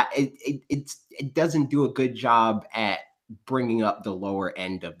not. It doesn't do a good job at bringing up the lower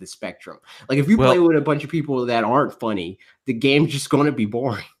end of the spectrum. Like, if you play with a bunch of people that aren't funny, the game's just going to be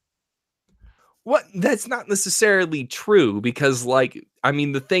boring. What? That's not necessarily true, because, like, I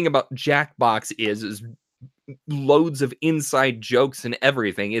mean, the thing about Jackbox is loads of inside jokes and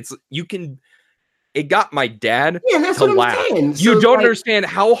everything. It got my dad to laugh. You so don't understand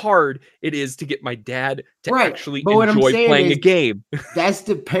how hard it is to get my dad to actually enjoy playing a game. That's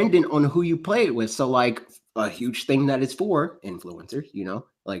dependent on who you play it with. So, like, a huge thing that is for influencers,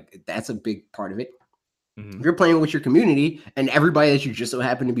 like, that's a big part of it. Mm-hmm. If you're playing with your community and everybody that you just so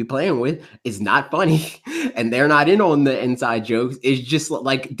happen to be playing with is not funny and they're not in on the inside jokes, it's just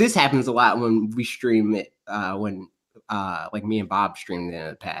like, this happens a lot when we stream it, like me and Bob streamed in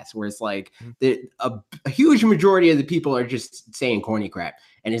the past, where it's like a huge majority of the people are just saying corny crap,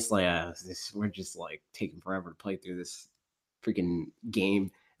 and it's like, we're just like taking forever to play through this freaking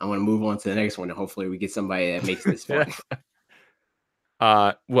game. I want to move on to the next one, and hopefully we get somebody that makes this fun.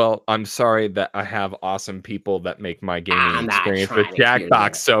 Well, I'm sorry that I have awesome people that make my gaming experience with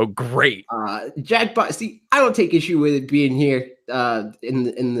Jackbox so great. Jackbox, see, I don't take issue with it being here in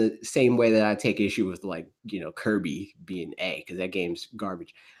the same way that I take issue with, like, Kirby being A, because that game's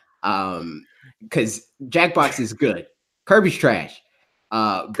garbage. Because Jackbox is good. Kirby's trash.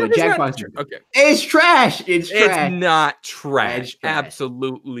 But Jackbox, okay, it's trash. It's trash. It's not trash.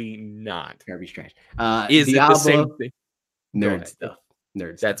 Absolutely not. Kirby's trash. Is Diablo, it the same thing? Nerd stuff.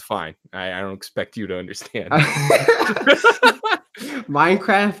 That's fine. I don't expect you to understand.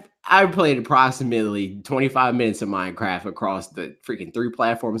 Minecraft, I played approximately 25 minutes of Minecraft across the freaking 3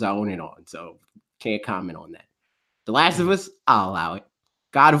 platforms I own it on, so can't comment on that. The Last of Us, I'll allow it.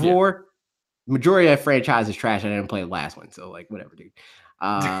 God of War, majority of that franchise is trash. I didn't play the last one, so, like, whatever, dude.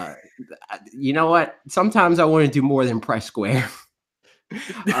 You know what? Sometimes I want to do more than press square.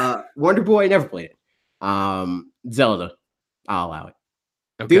 Wonder Boy, never played it. Zelda, I'll allow it.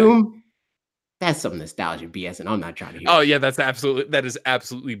 Okay. Doom, that's some nostalgia BS, and I'm not trying to hear. Oh yeah, that is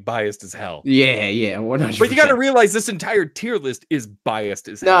absolutely biased as hell. Yeah, 100%. But you got to realize this entire tier list is biased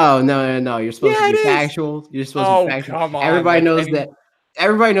as hell. No. You're supposed to be factual. You're supposed to be factual. Come on. Everybody knows that.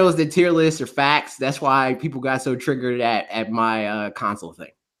 Everybody knows that tier lists are facts. That's why people got so triggered at my console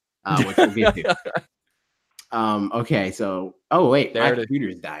thing, which we'll get to. Okay, so wait, my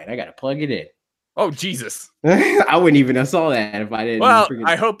computer's dying. I gotta plug it in. Oh Jesus! I wouldn't even have saw that if I didn't. Well,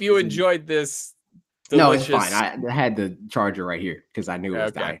 I hope you enjoyed this. Delicious... No, it's fine. I had the charger right here because I knew it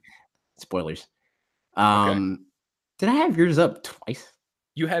was dying. Spoilers. Did I have yours up twice?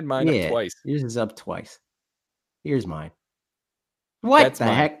 You had mine up twice. Yours is up twice. Here's mine. What That's the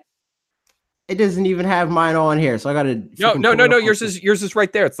mine. Heck? It doesn't even have mine on here, so I gotta. No. Yours is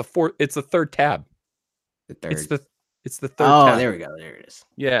right there. It's the fourth. It's the third tab. The third. It's the third. tab. There we go. There it is.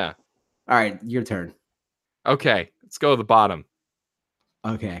 Yeah. All right, your turn. Okay, let's go to the bottom.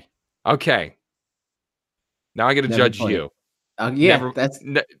 Okay. Now I got to judge you. And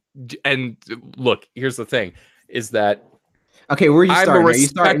look, here's the thing: is that okay? Where are you starting? Are you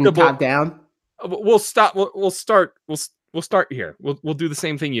starting top down? We'll stop. We'll start. We'll start here. We'll do the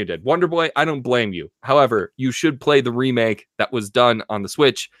same thing you did. Wonder Boy, I don't blame you. However, you should play the remake that was done on the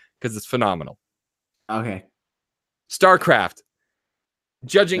Switch because it's phenomenal. Okay. StarCraft.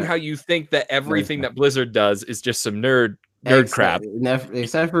 Judging how you think that everything that Blizzard does is just some nerd crap.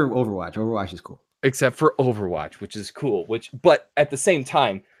 Except for Overwatch. Overwatch is cool. Except for Overwatch, which is cool. But at the same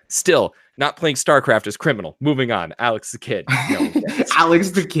time, still, not playing StarCraft is criminal. Moving on. Alex the Kid. No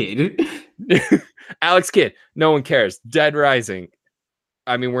Alex the Kid. Alex Kidd. No one cares. Dead Rising.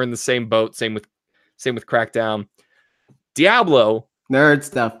 I mean, we're in the same boat. Same with Crackdown. Diablo. Nerd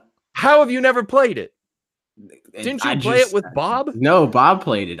stuff. How have you never played it? Didn't you play it with Bob? No, Bob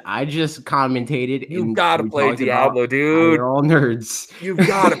played it. I just commentated. You gotta play Diablo, dude. We're all nerds. You've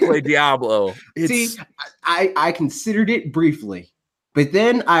gotta play Diablo. See, I considered it briefly, but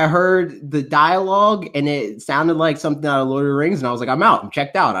then I heard the dialogue and it sounded like something out of Lord of the Rings, and I was like, I'm out. I'm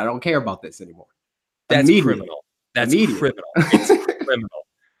checked out. I don't care about this anymore. That's Immediate. criminal. That's Immediate. criminal. It's criminal.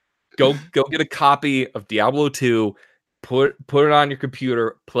 Go get a copy of Diablo 2, put it on your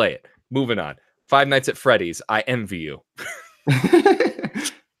computer, play it. Moving on. Five Nights at Freddy's. I envy you.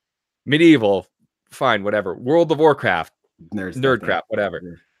 Medieval, fine, whatever. World of Warcraft, Nerdcraft, whatever.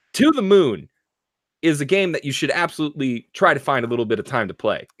 Yeah. To the Moon is a game that you should absolutely try to find a little bit of time to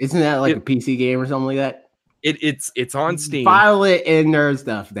play. Isn't that like a PC game or something like that? It's on Steam. File it in Nerd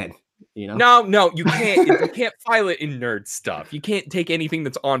Stuff then. You know? No, you can't. You can't file it in Nerd Stuff. You can't take anything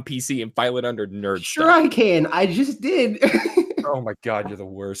that's on PC and file it under Nerd Stuff. Sure, I can. I just did. Oh my god, you're the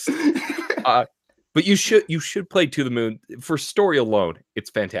worst. But you should play To the Moon for story alone. It's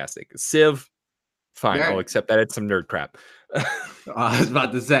fantastic. Civ, fine. Yeah. I'll accept that. It's some nerd crap. I was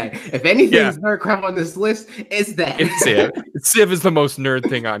about to say, if anything's nerd crap on this list, it's that. It's Civ. Civ is the most nerd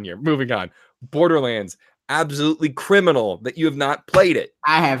thing on here. Moving on. Borderlands. Absolutely criminal that you have not played it.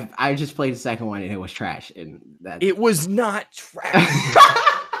 I just played the second one and it was trash. And it was not trash.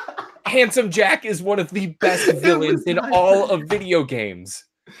 Handsome Jack is one of the best villains in all of video games.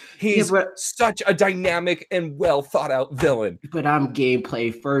 He's such a dynamic and well thought out villain. But I'm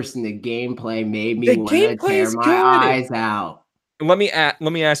gameplay first, and the gameplay made me want to tear my eyes out. Let me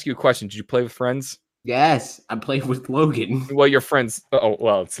ask you a question. Did you play with friends? Yes, I played with Logan. Well, your friends. Oh,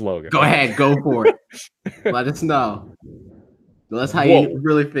 well, it's Logan. Go ahead, go for it. Let us know. That's how you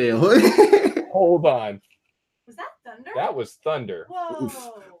really feel. Hold on. Was that thunder? That was thunder. Whoa.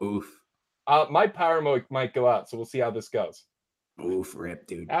 Oof. My power might go out, so we'll see how this goes. Oof, rip,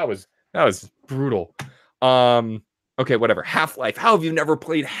 dude. That was brutal. Okay, whatever. Half-Life. How have you never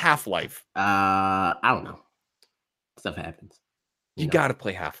played Half-Life? I don't know. Stuff happens. You gotta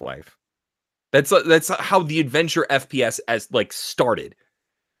play Half-Life. That's how the adventure FPS started.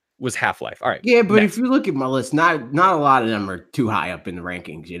 Was Half-Life. All right. Yeah, but if you look at my list, not a lot of them are too high up in the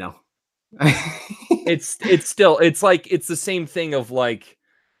rankings, you know. it's the same thing of like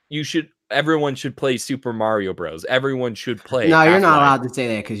everyone should play Super Mario Bros. Everyone should play. No, you're not allowed to say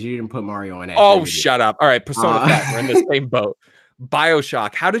that because you didn't put Mario in it. Oh, shut up. All right, Persona 5. We're in the same boat.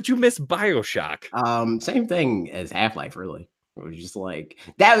 BioShock. How did you miss BioShock? Same thing as Half-Life, really. It was just like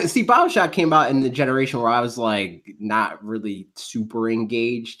that. See, BioShock came out in the generation where I was like not really super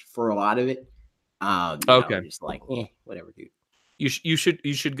engaged for a lot of it. Okay. Just like, whatever, dude. You should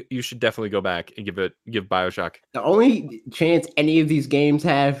definitely go back and give BioShock. The only chance any of these games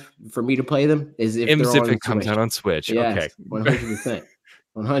have for me to play them is if it comes out on Switch. Yes, okay, 100%,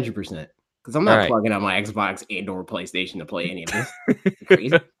 100%. Because I'm not plugging on my Xbox and/or PlayStation to play any of this.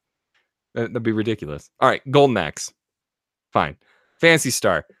 Crazy. That'd be ridiculous. All right, Golden Axe. Fine. Phantasy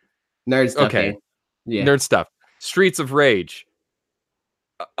Star. Nerd stuff. Okay. Man. Yeah. Nerd stuff. Streets of Rage.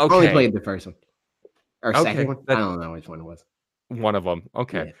 Okay. I only played the first one. Or second one. I don't know which one it was. One of them.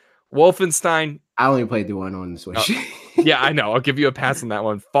 Okay. Yeah. Wolfenstein. I only played the one on the Switch. Yeah, I know. I'll give you a pass on that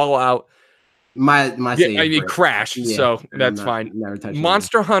one. Fallout. My Crash. Yeah, so that's fine.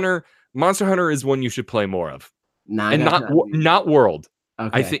 Monster Hunter. Monster Hunter is one you should play more of. Not World.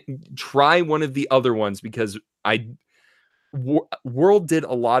 Okay. I think try one of the other ones because World did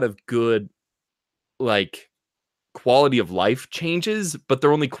a lot of good quality of life changes, but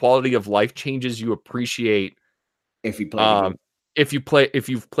they're only quality of life changes you appreciate if you play if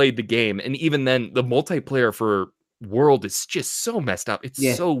you've played the game. And even then the multiplayer for World is just so messed up. It's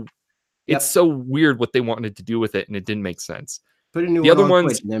so weird what they wanted to do with it, and it didn't make sense. Put a new one on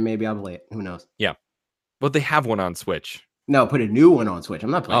Switch, and then maybe I'll play it. Who knows? Yeah. But they have one on Switch. No, put a new one on Switch.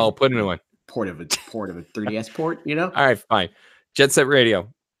 I'm not playing. Oh, put a new one. Port of a 3DS port, you know? All right, fine. Jet Set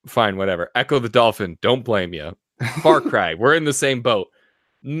Radio. Fine, whatever. Echo the Dolphin. Don't blame you. Far Cry. We're in the same boat.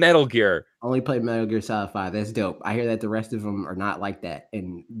 Metal Gear. Only played Metal Gear Solid 5. That's dope. I hear that the rest of them are not like that.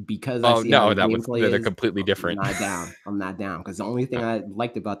 And because they're completely different. I'm not down. Because the only thing I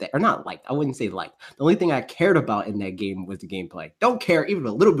liked about that, or not liked, I wouldn't say liked. The only thing I cared about in that game was the gameplay. Don't care even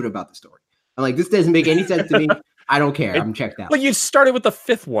a little bit about the story. I'm like, this doesn't make any sense to me. I don't care. I'm checked out. Well, you started with the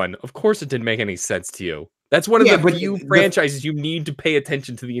 5th one. Of course it didn't make any sense to you. That's one of the few franchises you need to pay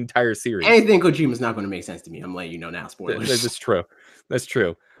attention to the entire series. Anything Kojima's not going to make sense to me. I'm letting you know now. Spoilers. That's true. That's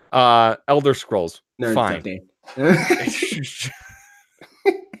true. Elder Scrolls. Nerd fine.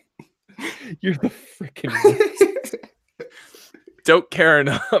 You're the freaking don't care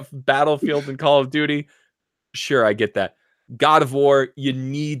enough. Battlefield and Call of Duty. Sure, I get that. God of War, you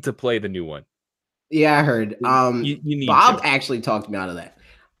need to play the new one. Yeah, I heard. You need Bob actually talked me out of that.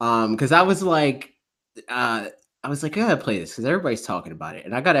 Because I was like, I gotta play this because everybody's talking about it,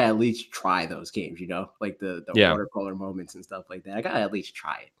 and I gotta at least try those games, you know, like the watercolor moments and stuff like that. I gotta at least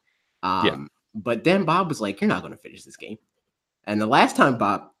try it. But then Bob was like, "You're not gonna finish this game." And the last time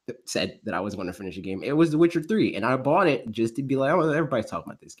Bob said that I was going to finish a game. It was The Witcher 3, and I bought it just to be like, oh, everybody's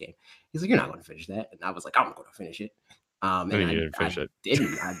talking about this game. He's like, you're not going to finish that, and I was like, I'm going to finish it. And you didn't finish it.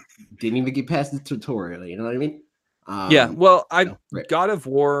 I didn't even get past the tutorial. You know what I mean? Yeah. Well, God of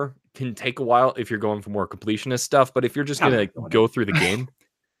War can take a while if you're going for more completionist stuff, but if you're just gonna go through the game,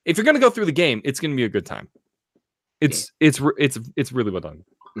 it's gonna be a good time. It's really well done.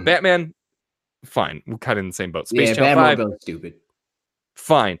 Mm-hmm. Batman, fine. We're kind of in the same boat. Space Channel 5, stupid.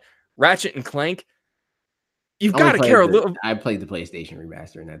 Fine. Ratchet and Clank, you've got to care a little. I played the PlayStation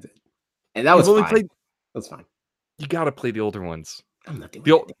remaster, and that's it. And that was fine. That's fine. You got to play the older ones. I'm not doing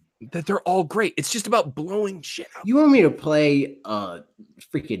that. They're all great. It's just about blowing shit up. You want me to play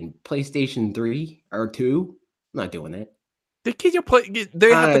freaking PlayStation 3 or 2? I'm not doing that. They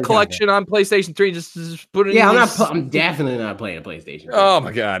have the collection on PlayStation 3. Just put it. Yeah, I'm definitely not playing a PlayStation 3. Oh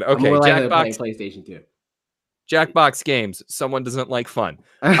my god. Okay, Jackbox PlayStation 2. Jackbox games. Someone doesn't like fun.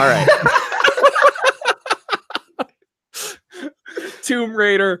 All right. Tomb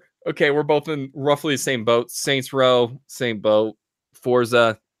Raider. Okay, we're both in roughly the same boat. Saints Row, same boat.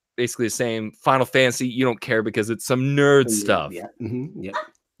 Forza, basically the same. Final Fantasy, you don't care because it's some nerd stuff. Yeah. Mm-hmm. Yep.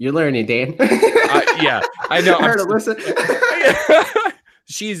 You're learning, Dan. Yeah, I know. Listen.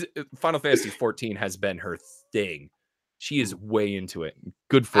 She's Final Fantasy 14 has been her thing. She is way into it.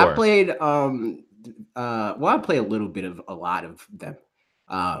 Good for her. I played I play a little bit of a lot of them.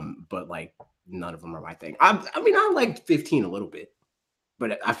 But like none of them are my thing. I mean I liked 15 a little bit,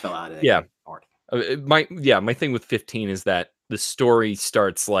 but I fell out of that. Yeah. Hard. My thing with 15 is that the story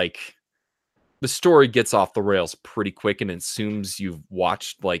gets off the rails pretty quick and assumes you've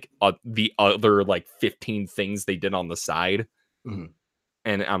watched like the other like 15 things they did on the side. Mm-hmm.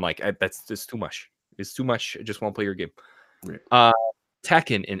 And I'm like, that's just too much. It's too much. I just want to play your game. Right.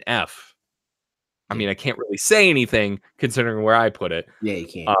 Tekken in F. I mean, I can't really say anything considering where I put it. Yeah, you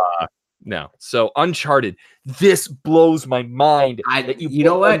can't. No. So Uncharted. This blows my mind. You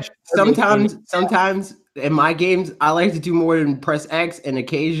know what? Sometimes in my games, I like to do more than press X and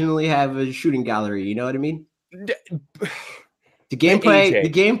occasionally have a shooting gallery. You know what I mean? The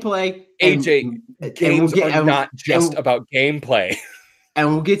gameplay. AJ, games are not just about gameplay. And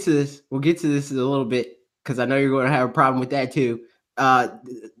we'll get to this. We'll get to this in a little bit because I know you're going to have a problem with that too.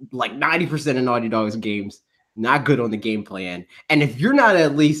 Like 90% of Naughty Dog's games not good on the gameplay end. And if you're not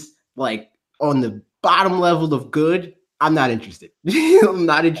at least like on the bottom level of good, I'm not interested. I'm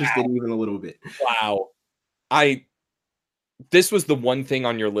not interested even a little bit. Wow. This was the one thing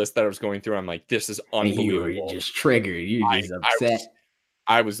on your list that I was going through. I'm like, this is unbelievable. You were just triggered. You're just upset.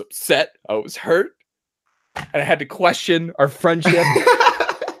 I was upset. I was hurt. And I had to question our friendship.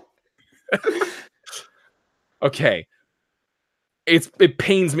 Okay. It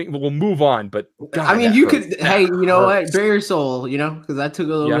pains me. We'll move on, but God, I mean, you could. Hey, you know what? Bare your soul. You know, because I took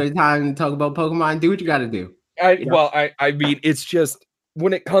a little bit of time to talk about Pokemon. Do what you got to do. I mean, it's just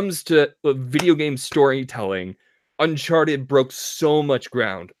when it comes to video game storytelling, Uncharted broke so much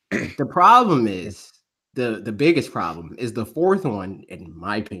ground. The problem is the biggest problem is the fourth one, in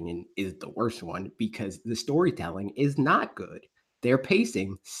my opinion, is the worst one because the storytelling is not good. Their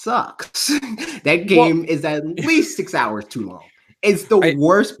pacing sucks. That game is at least 6 hours too long. It's the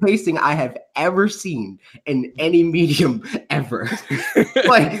worst pacing I have ever seen in any medium ever.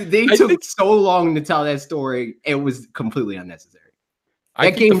 Like they took so long to tell that story. It was completely unnecessary.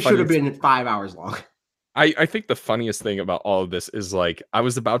 That game should have been 5 hours long. I think the funniest thing about all of this is like I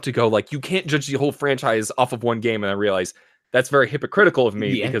was about to go like you can't judge the whole franchise off of one game, and I realized that's very hypocritical of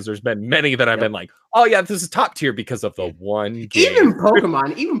me because there's been many that I've been like, oh yeah, this is top tier because of the one game. Even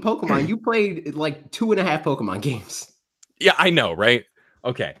Pokemon, you played like 2.5 Pokemon games. Yeah, I know, right?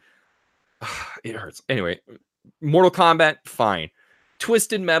 Okay. It hurts. Anyway, Mortal Kombat, fine.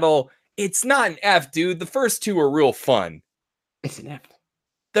 Twisted Metal, it's not an F, dude. The first two are real fun. It's an F.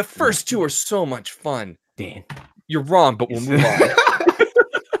 The first two are so much fun. Dan. You're wrong, but we'll move on.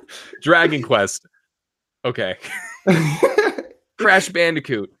 Dragon Quest. Okay. Crash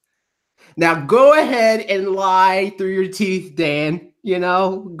Bandicoot. Now go ahead and lie through your teeth, Dan. You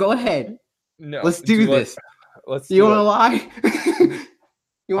know, go ahead. No. Let's do this. You want to lie?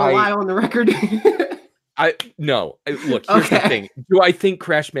 You want to lie on the record? No. Look, here's the thing. Do I think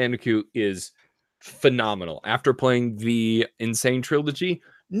Crash Bandicoot is phenomenal after playing the Insane Trilogy?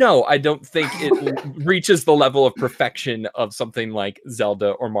 No, I don't think it reaches the level of perfection of something like Zelda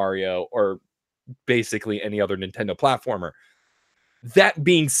or Mario or basically any other Nintendo platformer. That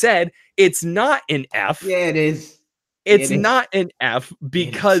being said, it's not an F. Yeah, it is. It's not an F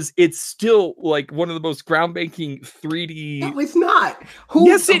because it's still like one of the most groundbreaking 3D. No, it's not.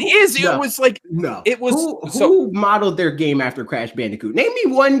 Yes, it is. No, it was like no. It was who modeled their game after Crash Bandicoot? Name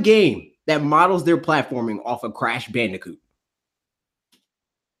me one game that models their platforming off of Crash Bandicoot.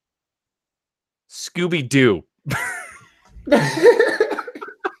 Scooby-Doo.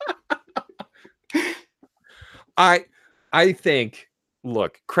 I think.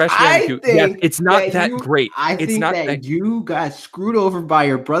 Look, Crash Bandicoot. Yes, it's not that great. I think that you got screwed over by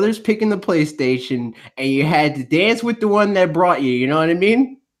your brothers picking the PlayStation, and you had to dance with the one that brought you. You know what I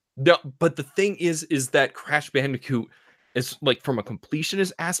mean? No, but the thing is that Crash Bandicoot is like from a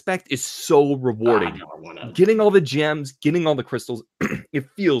completionist aspect is so rewarding. Getting all the gems, getting all the crystals, it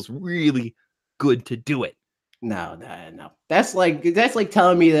feels really good to do it. No. That's like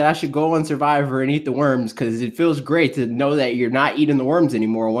telling me that I should go on Survivor and eat the worms because it feels great to know that you're not eating the worms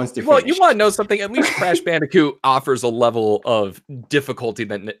anymore once they're finished. You want to know something? At least Crash Bandicoot offers a level of difficulty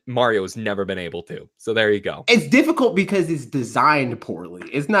that Mario has never been able to. So there you go. It's difficult because it's designed poorly.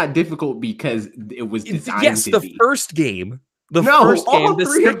 It's not difficult because it was designed. Yes, the first game. The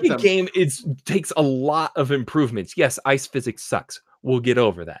second game takes a lot of improvements. Yes, ice physics sucks. We'll get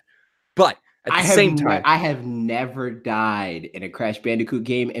over that. But at the same time, I have never died in a Crash Bandicoot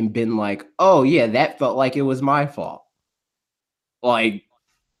game and been like, oh yeah, that felt like it was my fault. Like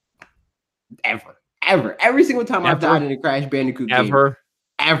ever. Every single time I've died in a Crash Bandicoot game.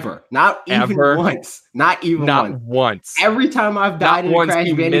 Ever. Not even once. Not even once. Every time I've died in a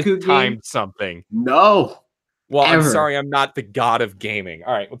Crash Bandicoot game. Something. No. Well, I'm sorry, I'm not the god of gaming.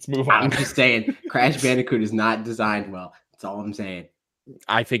 All right, let's move on. I'm just saying, Crash Bandicoot is not designed well. That's all I'm saying.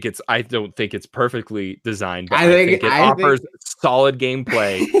 I don't think it's perfectly designed, but I think it offers solid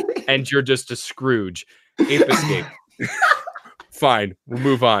gameplay, and you're just a Scrooge. Ape Escape. Fine, we'll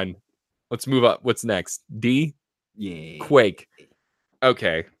move on. Let's move up. What's next? D? Yeah. Quake.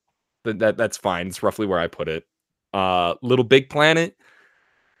 Okay. That's fine. It's roughly where I put it. Little Big Planet.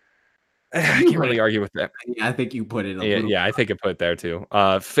 I can't really argue with that. Yeah, I think you put it I think I put it there too.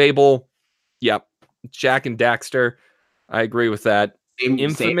 Fable. Yep. Jak and Daxter. I agree with that.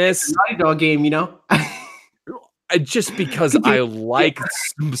 Infamous Naughty Dog game, you know. Just because I like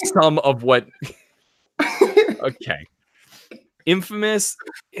some of what. Okay. Infamous.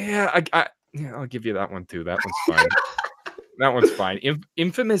 Yeah, I'll give you that one too. That one's fine. That one's fine.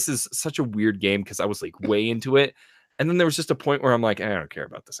 Infamous is such a weird game because I was like way into it, and then there was just a point where I'm like, I don't care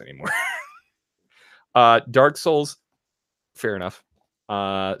about this anymore. Dark Souls. Fair enough.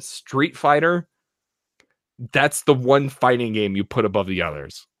 Street Fighter. That's the one fighting game you put above the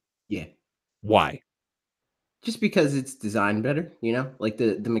others. Yeah. Why? Just because it's designed better, you know? Like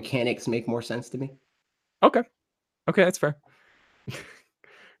the mechanics make more sense to me. Okay, that's fair.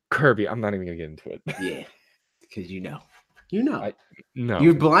 Kirby, I'm not even going to get into it. Yeah. Because you know. No.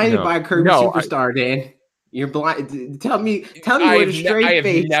 You're blinded by Kirby Superstar, Dan. You're blind. Tell me with a straight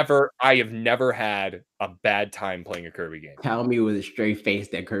face. I have never had a bad time playing a Kirby game. Tell me with a straight face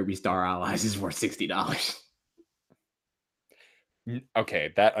that Kirby Star Allies is worth $60.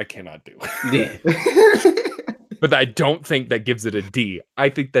 Okay, that I cannot do. Yeah. But I don't think that gives it a D. I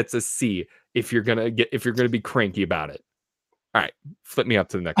think that's a C if you're gonna be cranky about it. All right, flip me up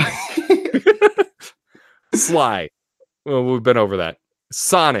to the next one. Sly. Well, we've been over that.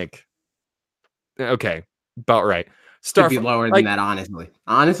 Sonic. Okay, about right. Should be lower than that, honestly.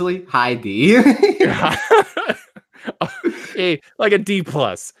 Honestly, high D. Like a D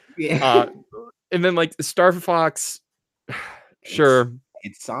plus. Yeah. And then like Star Fox. Sure.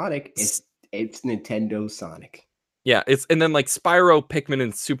 It's Sonic. It's Nintendo Sonic. Yeah, and then like Spyro, Pikmin,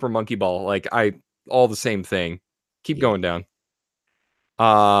 and Super Monkey Ball. Like all the same thing. Keep going down.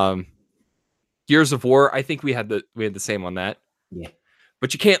 Gears of War. I think we had the same on that. Yeah.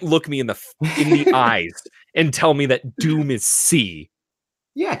 But you can't look me in the eyes and tell me that Doom is C.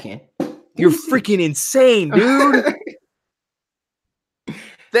 Yeah, I can. You're freaking insane, dude.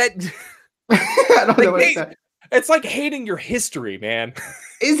 That I don't know what that. It's like hating your history, man.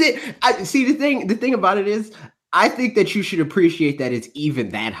 Is it? See, the thing about it is, I think that you should appreciate that it's even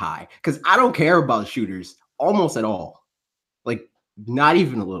that high because I don't care about shooters almost at all. Like, not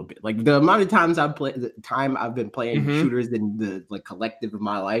even a little bit. Like the amount of times I've been playing shooters than the like collective of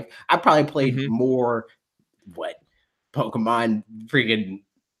my life. I probably played more Pokemon freaking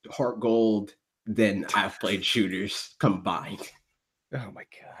Heart Gold than I've played shooters combined. Oh my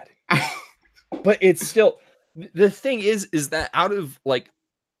god. But it's still. The thing is that out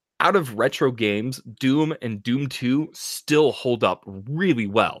of retro games, Doom and Doom 2 still hold up really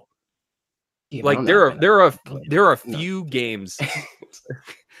well. Yeah, like there are a few games.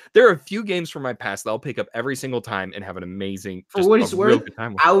 there are a few games from my past that I'll pick up every single time and have an amazing, for what it's worth, good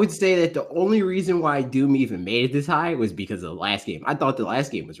time with. I would say that the only reason why Doom even made it this high was because of the last game. I thought the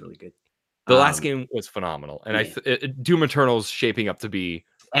last game was really good. The last game was phenomenal, and Doom Eternal's shaping up to be.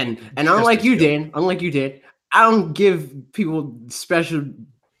 And unlike you, Dan, I don't give people special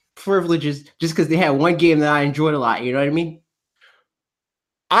privileges just because they had one game that I enjoyed a lot. You know what I mean?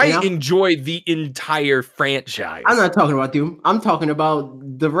 I enjoy the entire franchise. I'm not talking about Doom. I'm talking about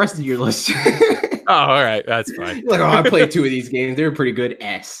the rest of your list. Oh, all right, that's fine. Like, I played 2 of these games. They were pretty good.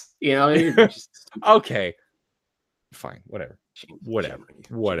 You know? Okay, fine, whatever.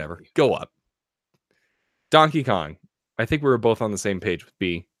 Go up. Donkey Kong. I think we were both on the same page with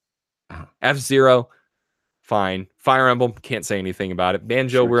B. F-Zero, fine. Fire Emblem, can't say anything about it.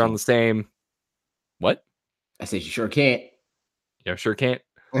 Banjo, we're on the same. What? I said you sure can't. Yeah, sure can't.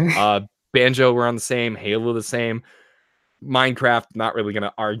 Banjo, we're on the same. Halo, the same. Minecraft, not really going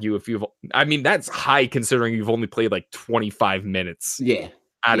to argue if you've. I mean, that's high considering you've only played like 25 minutes. Yeah.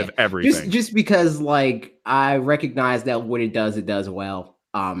 Out of everything. Just because, like, I recognize that what it does well.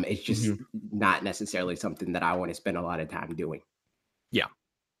 It's just not necessarily something that I want to spend a lot of time doing. Yeah.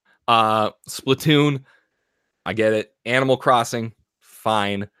 Splatoon, I get it. Animal Crossing,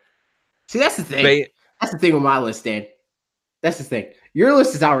 fine. See, that's the thing. That's the thing with my list, Dan. That's the thing. Your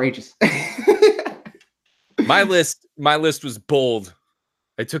list is outrageous. My list was bold.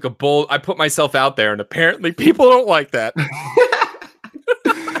 I put myself out there, and apparently people don't like that.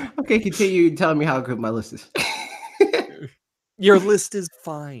 Okay, continue telling me how good my list is. Your list is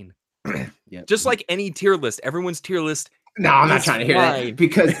fine. Yep. Just like any tier list. Everyone's tier list. No, I'm not trying to hear that,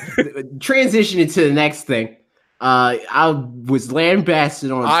 because transitioning to the next thing. I was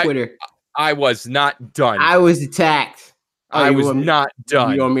lambasted on Twitter. I was not done. I was attacked. I was not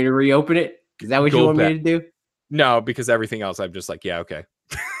done. You want me to reopen it? Is that what you want me to do? No, because everything else I'm just like, yeah, okay.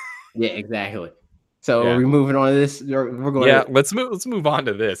 Yeah, exactly. So are we moving on to this? We're going. Yeah, let's move on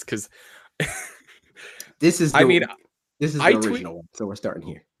to this, because this is. This is the original one, so we're starting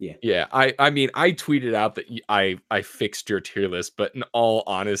here. Yeah. Yeah. I mean, I tweeted out that I fixed your tier list, but in all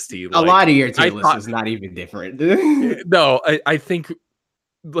honesty, a lot of your tier list is not even different. No, I think,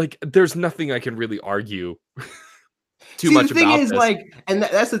 like, there's nothing I can really argue too much about. The thing is, like, and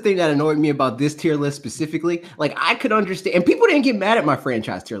that's the thing that annoyed me about this tier list specifically. Like, I could understand, and people didn't get mad at my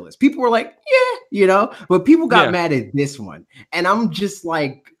franchise tier list. People were like, yeah, but people got mad at this one, and I'm just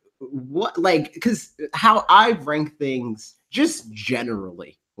like, what? Like, because how I rank things just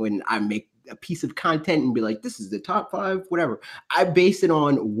generally when I make a piece of content and be like, this is the top 5, whatever, I base it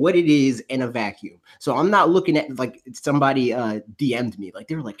on what it is in a vacuum. So I'm not looking at, like, somebody DM'd me, like,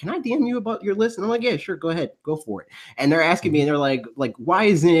 they were like, can I DM you about your list? And I'm like, yeah, sure, go ahead, go for it. And they're asking me, and they're like, why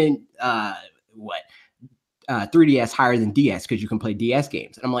isn't 3DS higher than DS? Because you can play DS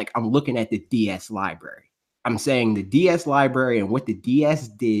games. And I'm like, I'm looking at the DS library. I'm saying the DS library and what the DS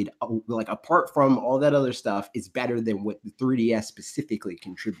did, like, apart from all that other stuff, is better than what the 3DS specifically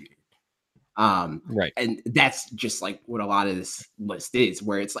contributed. Right. And that's just like what a lot of this list is,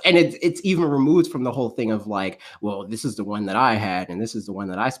 where it's, and it's even removed from the whole thing of like, well, this is the one that I had, and this is the one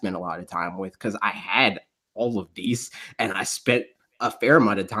that I spent a lot of time with, because I had all of these and I spent a fair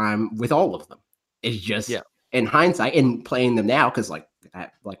amount of time with all of them. It's just in hindsight and playing them now, because like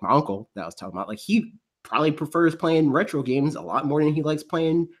my uncle that I was talking about, like, he probably prefers playing retro games a lot more than he likes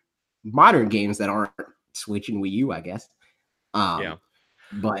playing modern games that aren't Switch and Wii U, I guess.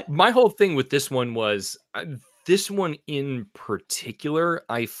 But my whole thing with this one was, this one in particular,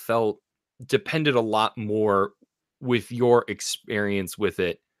 I felt depended a lot more with your experience with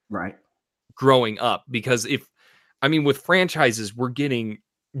it, right, growing up. Because with franchises, we're getting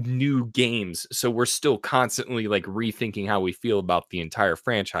new games, so we're still constantly like rethinking how we feel about the entire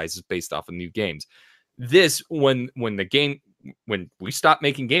franchises based off of new games. This, when we stopped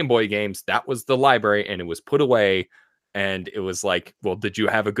making Game Boy games, that was the library, and it was put away, and it was like, well, did you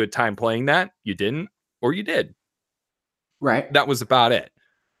have a good time playing that? You didn't, or you did. Right. That was about it.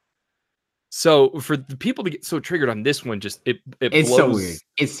 So for the people to get so triggered on this one, just it's blows. So weird.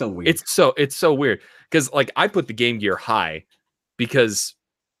 It's so weird. It's so weird, because like I put the Game Gear high because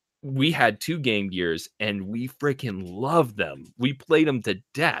we had 2 Game Gears and we freaking loved them. We played them to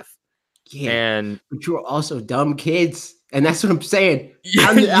death. Yeah, but you're also dumb kids, and that's what I'm saying.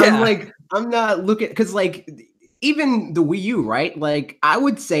 I'm not looking, because like even the Wii U, right? Like, I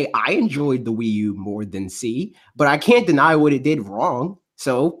would say I enjoyed the Wii U more than C, but I can't deny what it did wrong.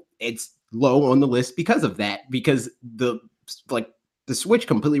 So it's low on the list because of that, because the Switch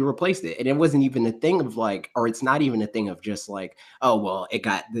completely replaced it. And it wasn't even a thing of like, or it's not even a thing of just like, oh, well, it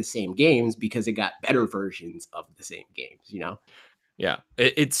got the same games, because it got better versions of the same games, you know? Yeah.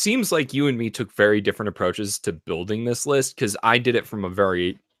 It seems like you and me took very different approaches to building this list, because I did it from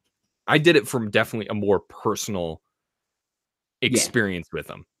definitely a more personal Yeah. experience with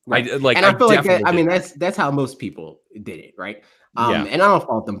them. Right. And I I feel like that, definitely I did mean, that. that's how most people did it, right? Yeah. And I don't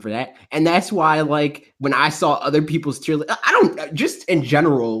fault them for that. And that's why, like, when I saw other people's tier list, I don't just in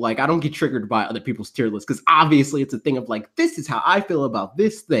general, like, I don't get triggered by other people's tier list because obviously it's a thing of like, this is how I feel about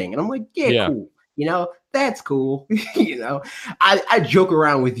this thing. And I'm like, yeah, Yeah. cool. You know, that's cool. You know, I joke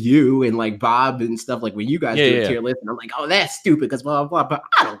around with you and like Bob and stuff like when you guys do a tier list, and I'm like, oh, that's stupid because blah, blah, blah. But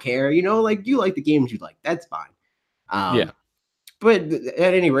I don't care. You know, like you like the games you like. That's fine. Yeah. But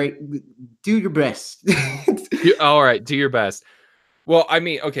at any rate, do your best. All right, do your best. Well, I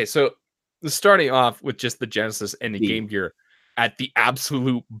mean, okay, so starting off with just the Genesis and the Game Gear at the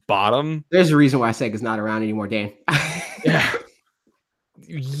absolute bottom. There's a reason why Sega's not around anymore, Dan. Yeah.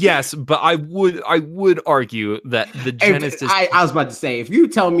 Yes, but I would argue that the Genesis. I was about to say, if you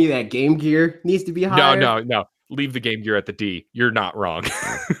tell me that Game Gear needs to be higher, no, leave the Game Gear at the D. You're not wrong.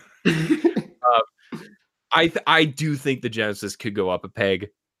 I do think the Genesis could go up a peg,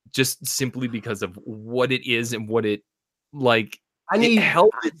 just simply because of what it is and what it like. It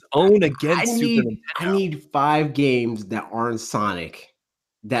held its own against Super Nintendo. I need 5 games that aren't Sonic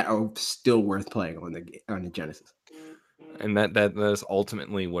that are still worth playing on the Genesis. And that's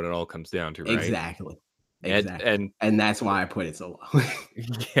ultimately what it all comes down to, right? Exactly. And that's why I put it so low.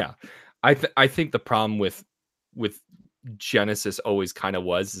 Yeah. I think the problem with Genesis always kind of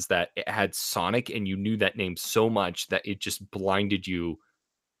is that it had Sonic, and you knew that name so much that it just blinded you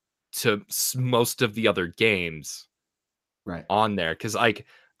to most of the other games right on there. Because I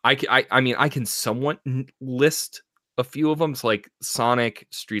mean, I can somewhat list a few of them. It's like Sonic,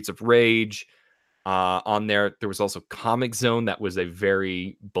 Streets of Rage. On there was also Comic Zone. That was a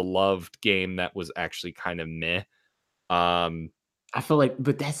very beloved game that was actually kind of meh. I feel like,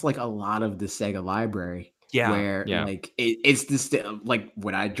 but that's like a lot of the Sega library. Yeah, where like it's this like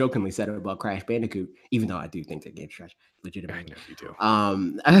what I jokingly said about Crash Bandicoot, even though I do think that game's trash, legitimately. I know you do.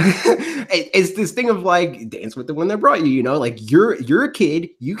 It's this thing of like dance with the one that brought you. You know, like you're a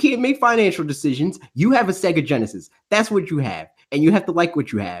kid, you can't make financial decisions. You have a Sega Genesis. That's what you have, and you have to like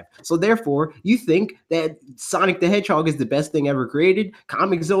what you have. So therefore, you think that Sonic the Hedgehog is the best thing ever created.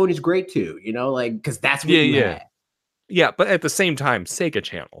 Comic Zone is great too. You know, like because that's what you have. Yeah, but at the same time, Sega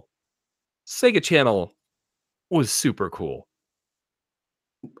Channel was super cool.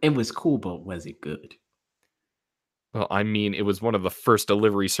 It was cool, but was it good? Well, I mean, it was one of the first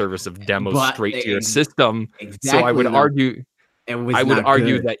delivery service of demos straight to your system. Exactly, so I would argue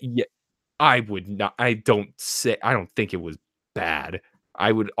that I don't think it was bad.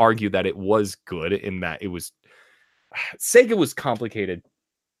 I would argue that it was good in that it was Sega was complicated.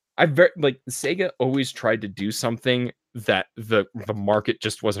 Sega always tried to do something that the market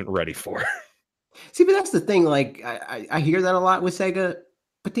just wasn't ready for. See, but that's the thing. Like, I hear that a lot with Sega,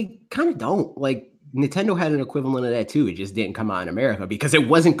 but they kind of don't. Like, Nintendo had an equivalent of that too. It just didn't come out in America because it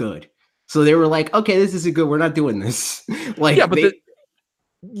wasn't good. So they were like, okay, this isn't good. We're not doing this. Like, yeah, but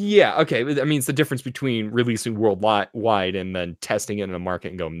okay. I mean, it's the difference between releasing worldwide and then testing it in a market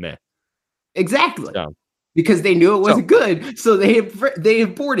and go meh. Exactly. So, because they knew it wasn't good. So they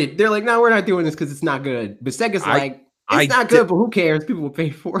imported. They're like, no, we're not doing this because it's not good. But Sega's like, it's not good, but who cares? People will pay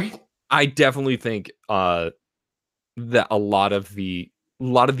for it. I definitely think that a lot of the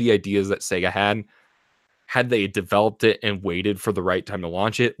ideas that Sega had they developed it and waited for the right time to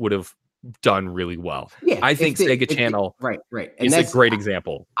launch it, would have done really well. Yeah, I think Sega Channel right. And is a great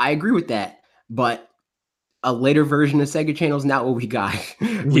example. I agree with that, but a later version of Sega Channel is not what we got.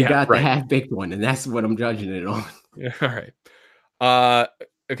 We got the half-baked one, and that's what I'm judging it on. All right.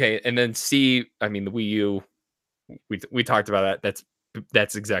 Okay, and then I mean, the Wii U, we talked about that.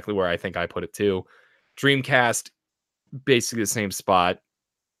 That's exactly where I think I put it too. Dreamcast, basically the same spot.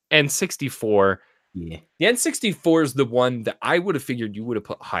 N64. Yeah. The N64 is the one that I would have figured you would have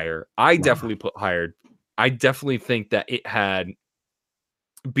put higher. I definitely put higher. I definitely think that it had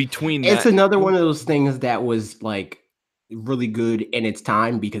between It's another one of those things that was like really good in its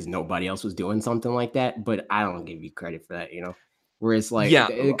time because nobody else was doing something like that. But I don't give you credit for that, you know? Where it's like,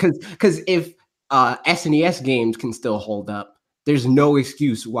 because if SNES games can still hold up, there's no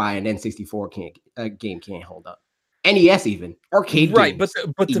excuse why an N64 game can't hold up. NES even arcade games,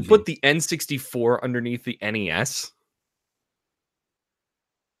 but to put the N64 underneath the NES,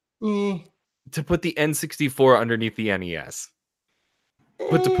 to put the N64 underneath the NES,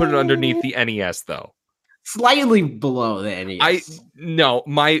 but to put it underneath the NES though, slightly below the NES.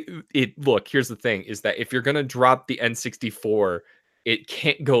 Look, here's the thing: is that if you're gonna drop the N64, it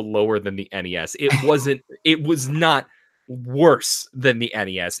can't go lower than the NES. It wasn't. It was not. worse than the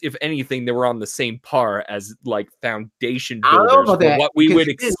NES. If anything, they were on the same par as like foundation I don't know builders about for that, what we because would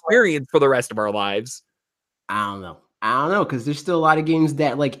experience for the rest of our lives. I don't know, because there's still a lot of games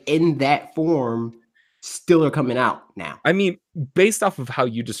that like in that form still are coming out now. I mean, based off of how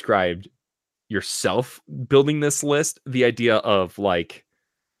you described yourself building this list, the idea of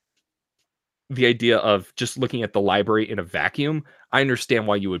just looking at the library in a vacuum, I understand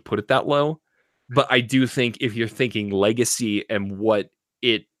why you would put it that low. But I do think if you're thinking legacy and what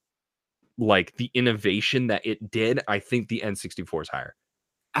it, like the innovation that it did, I think the N64 is higher.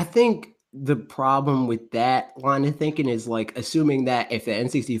 I think the problem with that line of thinking is like assuming that if the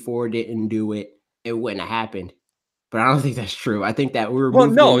N64 didn't do it, it wouldn't have happened. But I don't think that's true. I think that we were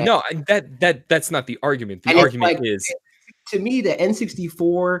no, that's not the argument. The argument is, to me, the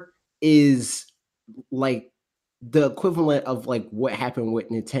N64 is like the equivalent of like what happened with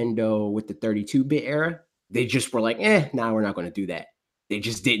Nintendo with the 32-bit era. They just were like, now we're not going to do that. They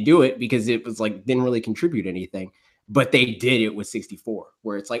just didn't do it because it was like didn't really contribute anything. But they did it with 64,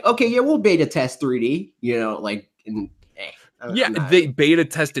 where it's like, okay, yeah, we'll beta test 3D, like, they beta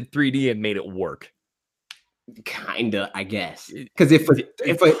tested 3D and made it work. Kinda, I guess. Because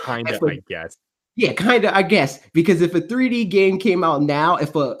I guess. Yeah, kinda, I guess. Because if a 3D game came out now,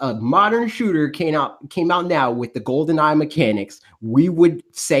 if a modern shooter came out now with the GoldenEye mechanics, we would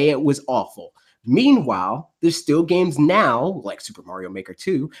say it was awful. Meanwhile, there's still games now, like Super Mario Maker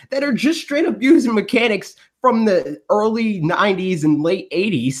 2, that are just straight up using mechanics from the early 90s and late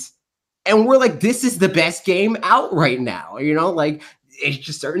 80s. And we're like, this is the best game out right now. Like, it's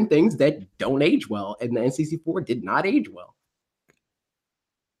just certain things that don't age well. And the N64 did not age well.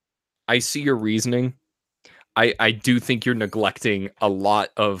 I see your reasoning. I do think you're neglecting a lot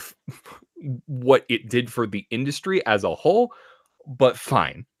of what it did for the industry as a whole, but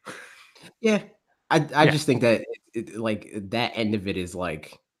fine. Yeah, I just think that like that end of it is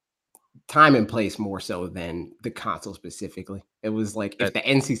like time and place more so than the console specifically. It was like if the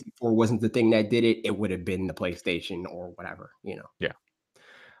N64 wasn't the thing that did it, it would have been the PlayStation or whatever,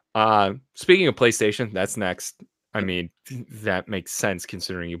 Yeah. Speaking of PlayStation, that's next. I mean, that makes sense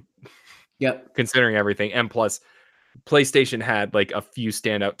considering considering everything. And plus, PlayStation had like a few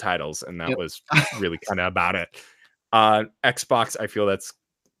standout titles, and that was really kind of about it. Xbox, I feel that's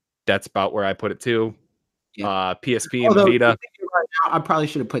about where I put it too. PSP and Vita. I probably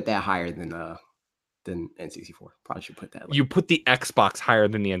should have put that higher than N64. Probably should put that. You put the Xbox higher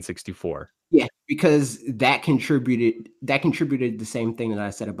than the N64. Yeah, because that contributed the same thing that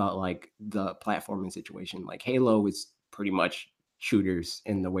I said about like the platforming situation. Like Halo is pretty much shooters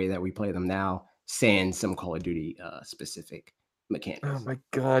in the way that we play them now, sans some Call of Duty specific mechanics. Oh my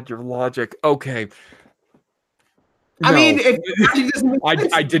god, your logic. Okay. I mean,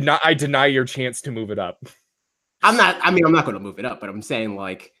 I deny your chance to move it up. I'm not going to move it up, but I'm saying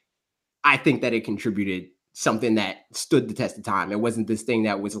like I think that it contributed something that stood the test of time. It wasn't this thing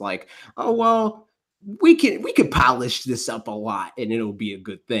that was like, oh well, we could polish this up a lot and it'll be a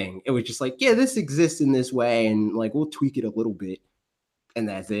good thing. It was just like, yeah, this exists in this way, and like we'll tweak it a little bit, and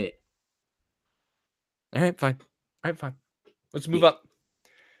that's it. All right, fine. Let's move up.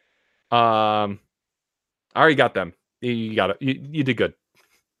 I already got them. You got it. You did good.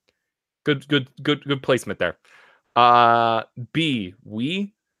 Good placement there. B,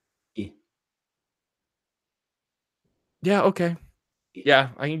 Wii. Yeah, okay. Yeah,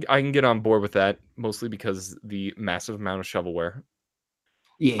 I can get on board with that, mostly because the massive amount of shovelware.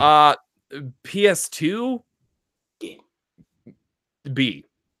 Yeah. PS2. Yeah. B.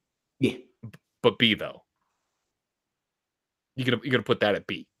 Yeah. But B though. You're gonna put that at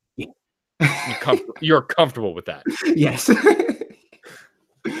B. Yeah. You're comfortable with that. Yes.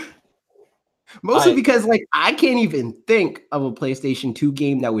 Mostly because like I can't even think of a PlayStation 2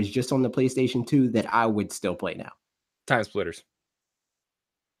 game that was just on the PlayStation 2 that I would still play now. Time Splitters.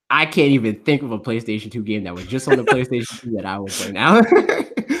 I can't even think of a PlayStation 2 game that was just on the PlayStation 2 that I would play now.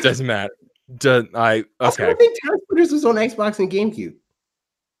 Doesn't matter. Okay. I think Time Splitters was on Xbox and GameCube.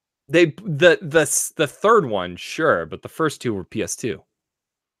 The third one, sure, but the first two were PS2.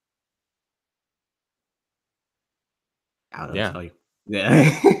 I don't know. Tell you.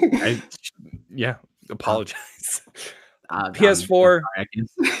 Yeah. Apologize. PS4.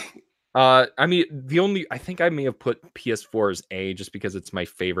 I mean, I think I may have put PS4 as A just because it's my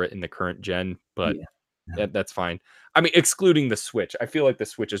favorite in the current gen, but that's fine. I mean, excluding the Switch. I feel like the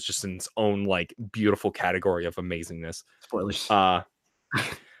Switch is just in its own like beautiful category of amazingness. Spoilers.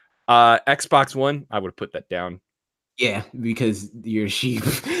 Xbox One, I would have put that down. Yeah, because you're sheep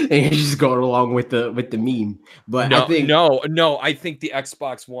and you're just going along with the meme. But no, I think the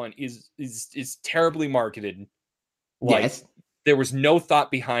Xbox One is terribly marketed Like, yes. There was no thought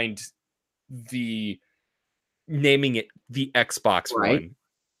behind the naming it the Xbox One.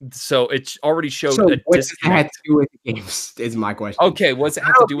 So it already showed a what disconnect. does that have to do with the games is my question. Okay, what's it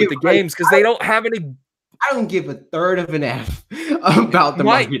have to do with the games? Because they don't have any. I don't give a third of an F about the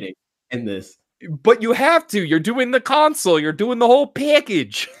marketing in this. But you have to. You're doing the console. You're doing the whole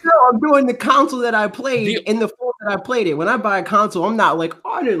package. No, I'm doing the console that I played in the form that I played it. When I buy a console, I'm not like,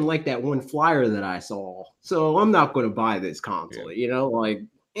 oh, I didn't like that one flyer that I saw, so I'm not going to buy this console. You know, like,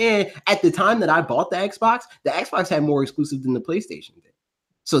 at the time that I bought the Xbox had more exclusive than the PlayStation did.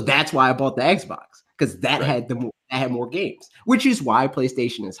 So that's why I bought the Xbox, because that had more games, which is why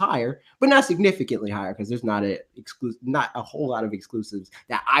PlayStation is higher, but not significantly higher, because there's not a whole lot of exclusives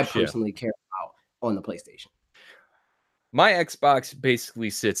that I personally care about on the PlayStation. My Xbox basically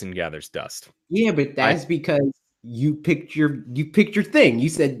sits and gathers dust. Yeah, but that's because you picked your thing. You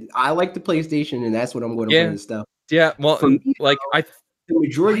said I like the PlayStation, and that's what I'm going to play and stuff. Yeah, well, me, like the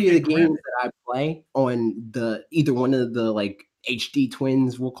majority of the games that I play on either one of the like HD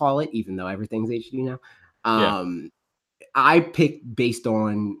twins, we'll call it, even though everything's HD now. I pick based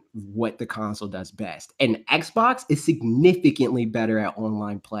on what the console does best. And Xbox is significantly better at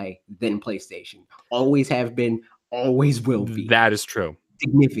online play than PlayStation. Always have been, always will be. That is true.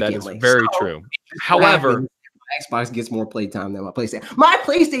 Significantly. That is very true. However, my Xbox gets more playtime than my PlayStation. My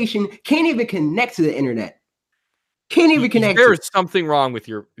PlayStation can't even connect to the internet. Can't even connect. There's something wrong with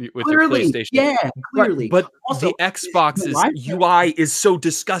your PlayStation. Yeah, clearly. But also, the Xbox's UI is so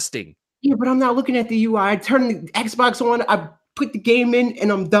disgusting. Yeah, but I'm not looking at the UI. I turn the Xbox on, I put the game in,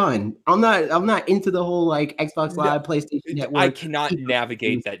 and I'm done. I'm not into the whole like Xbox Live, PlayStation Network. I cannot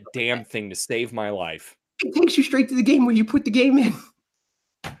navigate that damn thing to save my life. It takes you straight to the game where you put the game in.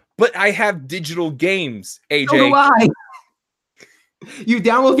 But I have digital games, AJ. So do I. You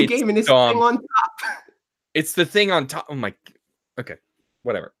download the game and it's the thing on top. It's the thing on top. Oh my. Okay,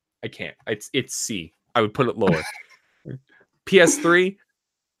 whatever. I can't. It's C. I would put it lower. PS3.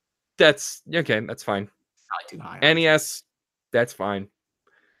 That's okay. That's fine. Not too high. NES. That's fine.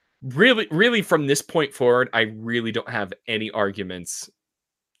 Really, from this point forward, I really don't have any arguments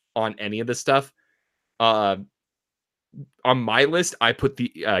on any of this stuff. On my list, I put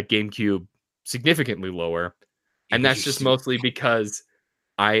the GameCube significantly lower, and that's just mostly because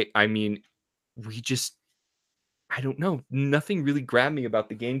I mean, I don't know. Nothing really grabbed me about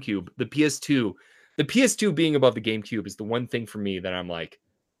the GameCube. The PS2 being above the GameCube is the one thing for me that I'm like,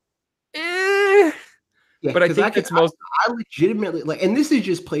 Yeah, but I think it's most. I legitimately like, and this is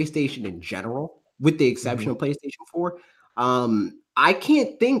just PlayStation in general, with the exception of PlayStation 4. I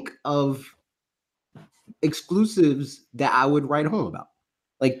can't think of exclusives that I would write home about.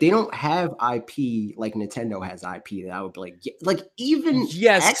 Like, they don't have IP like Nintendo has IP that I would be like even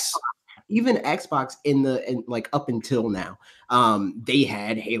Xbox in like up until now, they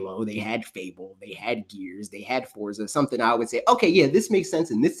had Halo, they had Fable, they had Gears, they had Forza, something I would say, okay, yeah, this makes sense,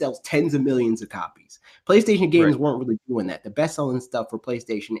 and this sells tens of millions of copies. PlayStation games weren't really doing that. The best-selling stuff for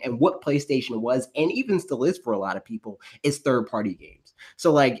PlayStation, and what PlayStation was, and even still is for a lot of people, is third-party games.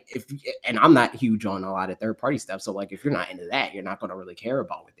 So, like, and I'm not huge on a lot of third-party stuff, so, like, if you're not into that, you're not going to really care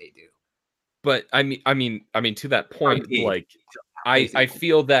about what they do. But I mean, to that point, like, I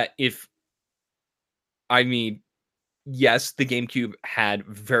feel that yes, the GameCube had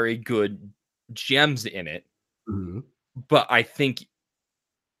very good gems in it, but I think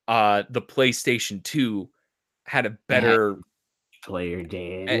the PlayStation 2 had a better player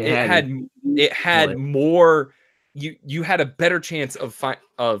game. It had more. You had a better chance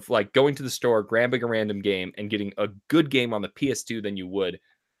of like going to the store, grabbing a random game, and getting a good game on the PS2 than you would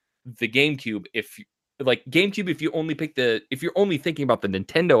the GameCube. If you're only thinking about the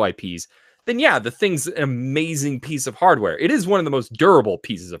Nintendo IPs, then yeah, the thing's an amazing piece of hardware. It is one of the most durable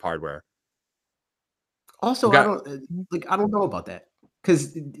pieces of hardware. Also, I don't know about that,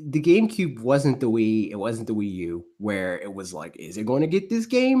 because the GameCube wasn't the Wii. It wasn't the Wii U, where it was like, is it going to get this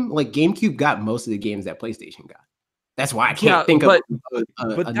game? Like, GameCube got most of the games that PlayStation got. That's why I can't think of.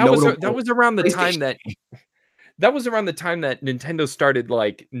 But that was around the time that. That was around the time that Nintendo started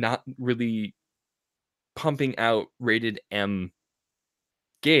like not really pumping out rated M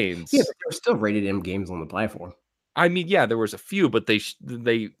games. Yeah, but there were still rated M games on the platform. I mean, yeah, there was a few, but they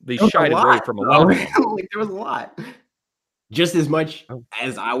shied away from a lot. Like, there was a lot, just as much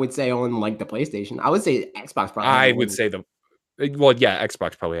as I would say on like the PlayStation. I would say Xbox probably. I would say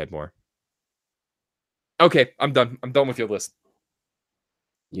Xbox probably had more. Okay, I'm done. I'm done with your list.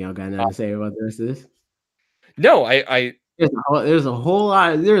 Y'all got nothing to say about the rest of this? No, there's a whole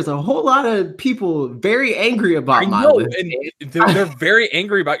lot of people very angry about my list. And they're very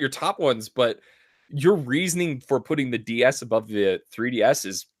angry about your top ones, but your reasoning for putting the DS above the 3DS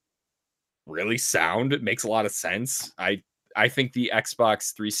is really sound. It makes a lot of sense. I think the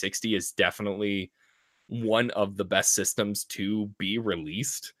Xbox 360 is definitely one of the best systems to be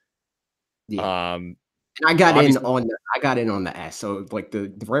released. Yeah. And I got in on the S. So like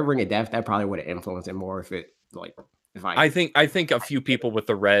the Red Ring of Death, that probably would have influenced it more if I think a few people with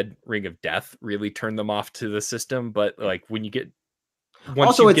the Red Ring of Death really turned them off to the system, but like when you get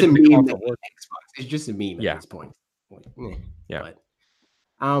also it's a meme. Xbox. It's just a meme at this point. Yeah. But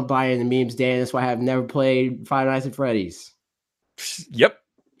I don't buy into memes, Dan. That's why I've never played Five Nights at Freddy's. Yep.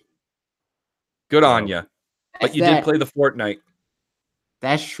 Good on you. But you did play the Fortnite.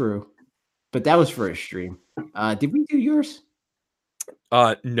 That's true. But that was for a stream. Did we do yours?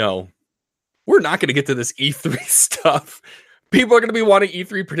 No. We're not going to get to this E3 stuff. People are going to be wanting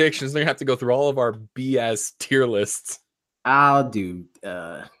E3 predictions. They're going to have to go through all of our BS tier lists. I'll do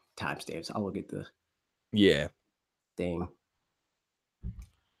timestamps. I'll look at the thing.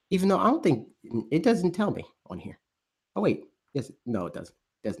 Even though I don't think it doesn't tell me on here. Oh wait, yes, no, it doesn't.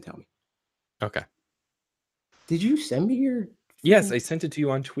 It doesn't tell me. Okay. Did you send me your? Yes, I sent it to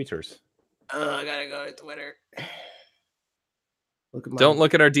you on Tweeters. I gotta go to Twitter. Don't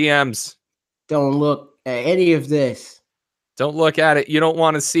look at our DMs. Don't look at any of this. Don't look at it. You don't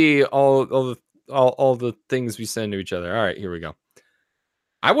want to see all the things we send to each other. All right, here we go.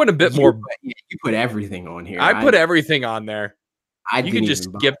 I went a bit more. You put everything on here. I put everything on there. You can just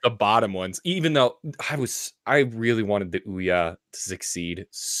skip the bottom ones, even though I really wanted the Ouya to succeed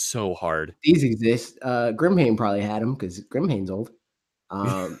so hard. These exist. Grimhain probably had them because Grimhain's old.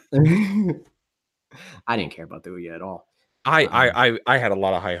 I didn't care about the Ouya at all. I had a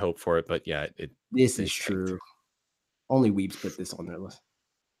lot of high hope for it, but yeah, this is true. Only weebs put this on their list,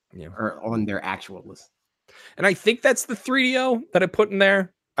 or on their actual list. And I think that's the 3DO that I put in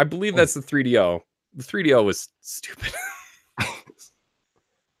there. I believe that's the 3DO. The 3DO was stupid.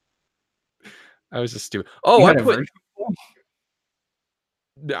 I was just stupid. Oh,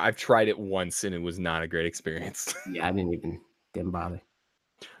 I've tried it once and it was not a great experience. Yeah, I didn't bother.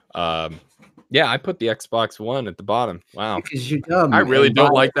 Yeah, I put the Xbox One at the bottom. Wow, because you're dumb. I really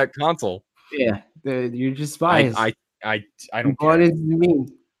don't like that console. Yeah, you're just biased. I don't care. What does it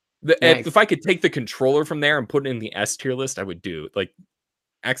mean? If I could take the controller from there and put it in the S tier list, I would do it. Like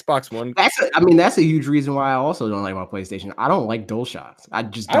Xbox One. That's a huge reason why I also don't like my PlayStation. I don't like DualShocks. I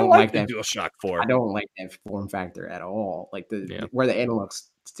just don't like that DualShock 4. I don't like that form factor at all. Like where the analog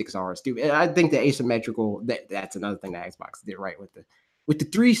sticks are stupid. And I think the asymmetrical that's another thing that Xbox did right with the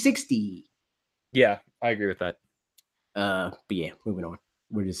 360. Yeah, I agree with that. But yeah, moving on.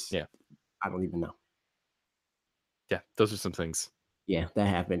 We're just I don't even know. Yeah, those are some things. Yeah, that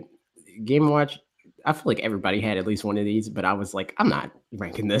happened. Game Watch. I feel like everybody had at least one of these, but I was like, I'm not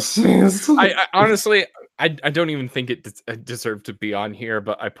ranking this. I honestly, I don't even think it deserved to be on here,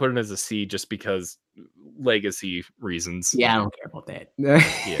 but I put it as a C just because legacy reasons. Yeah, I don't care about that.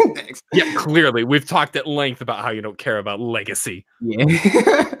 Yeah, clearly. We've talked at length about how you don't care about legacy. Yeah.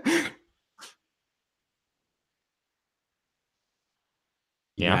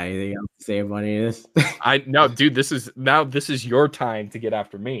 Yeah. Anything else to say about any of this? No, dude, this is your time to get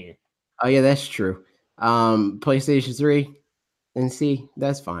after me. Oh yeah, that's true. PlayStation 3 and C,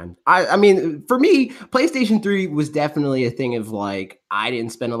 that's fine. I mean, for me, PlayStation 3 was definitely a thing of like I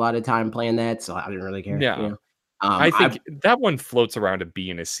didn't spend a lot of time playing that, so I didn't really care. Yeah. You know? I think that one floats around a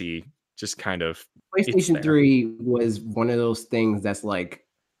B and a C, just kind of. PlayStation 3 was one of those things that's like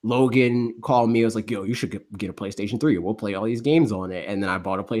Logan called me. I was like, yo, you should get a PlayStation 3. We'll play all these games on it. And then I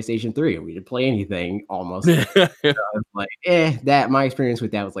bought a PlayStation 3 and we didn't play anything almost. So like, my experience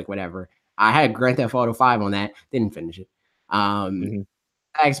with that was like, whatever. I had Grand Theft Auto 5 on that. Didn't finish it.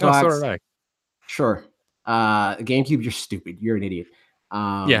 Xbox. So sure. GameCube, you're stupid. You're an idiot.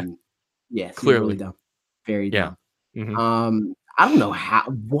 Yeah, clearly really dumb. Very dumb. Mm-hmm. I don't know how.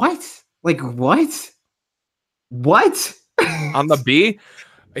 What? Like what? What? On the B?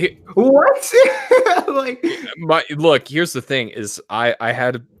 What? Like, look, here's the thing: is I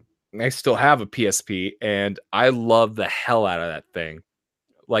still have a PSP, and I love the hell out of that thing.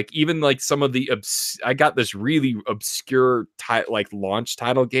 Like even like some of the I got this really obscure launch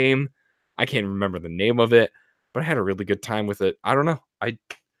title game. I can't remember the name of it, but I had a really good time with it. I don't know.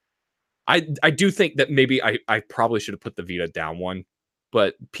 I do think that maybe I probably should have put the Vita down one,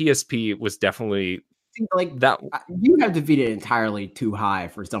 but PSP was definitely like that. You have the Vita entirely too high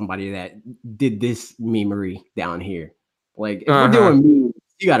for somebody that did this memery down here. Like if we're doing memes,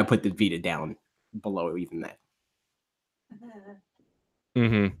 you got to put the Vita down below even that.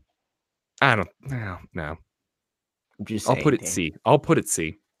 I don't know. I'm just I'll put it C. I'll put it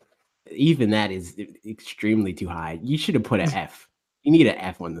C. Even that is extremely too high. You should have put an F. You need an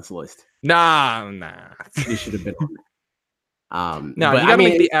F on this list. Nah. You should have been on it. No, but you gotta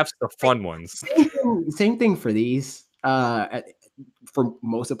make the Fs the fun ones. Same thing for these. For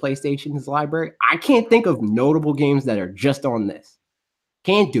most of PlayStation's library, I can't think of notable games that are just on this.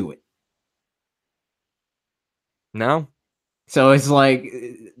 Can't do it. No. So it's like,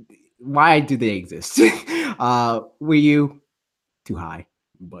 why do they exist? Wii U, too high,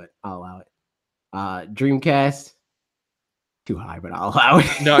 but I'll allow it. Dreamcast, too high, but I'll allow it.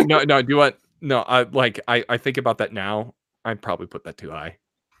 No. Do what? No, I think about that now. I'd probably put that too high.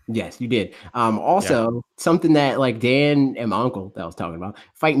 Yes, you did. Also, something that like Dan and my uncle that I was talking about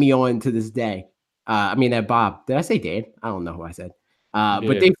fight me on to this day. I mean that Bob. Did I say Dan? I don't know who I said.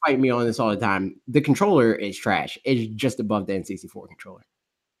 But they fight me on this all the time. The controller is trash. It's just above the N64 controller.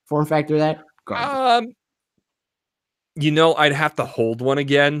 Form factor that garbage. I'd have to hold one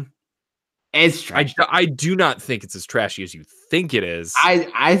again. It's trash. I do not think it's as trashy as you think it is.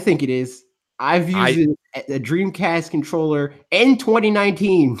 I think it is. I've used a Dreamcast controller in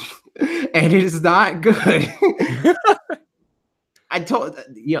 2019, and it is not good. I told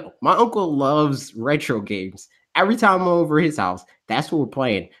my uncle loves retro games. Every time I'm over his house, that's what we're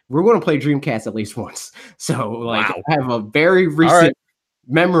playing. We're going to play Dreamcast at least once. So, like, wow. I have a very recent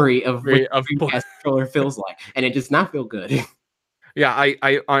memory of what Dreamcast controller feels like, and it does not feel good. Yeah,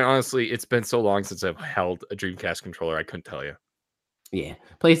 I honestly, it's been so long since I've held a Dreamcast controller, I couldn't tell you. Yeah,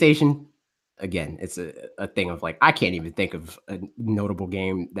 PlayStation. Again, it's a thing of like, I can't even think of a notable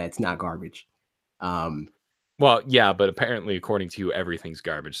game that's not garbage. Well, yeah, but apparently, according to you, everything's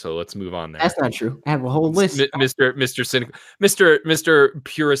garbage. So let's move on there. That's not true. I have a whole list. Mr. Cynical, Mr.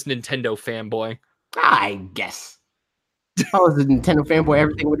 Purist Nintendo fanboy. I guess. If I was a Nintendo fanboy,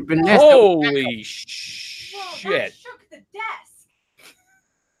 everything would have been nice. Holy shit. Whoa, that shook the desk.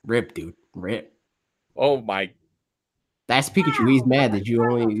 Rip, dude. Rip. Oh my. That's Pikachu. He's mad that you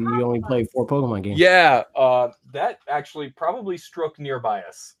only played 4 Pokemon games. Yeah, that actually probably struck nearby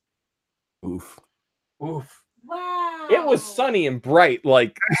us. Oof. Wow. It was sunny and bright,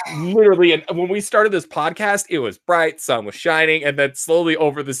 like literally. And when we started this podcast, it was bright, sun was shining, and then slowly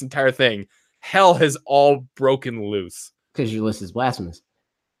over this entire thing, hell has all broken loose. Because your list is blasphemous.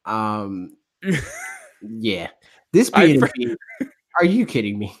 Yeah. This being are you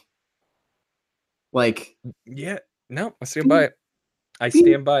kidding me? Like, yeah. No, I stand by it. I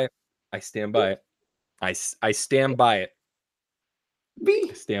stand by it. I stand by it. I stand by it.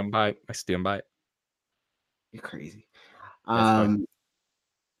 I stand by it. I stand by it. You're crazy. I'll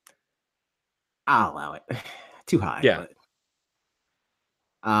allow it. Too high. Yeah.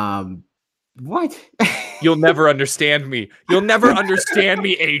 But, what? You'll never understand me. You'll never understand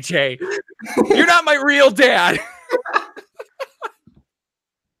me, AJ. You're not my real dad.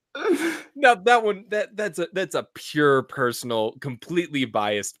 No, that one that's a pure personal, completely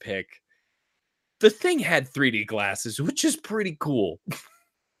biased pick. The thing had 3D glasses, which is pretty cool.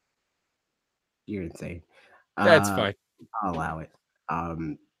 You're insane. That's fine. I'll allow it.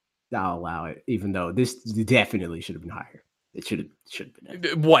 I'll allow it, even though this definitely should have been higher. It should have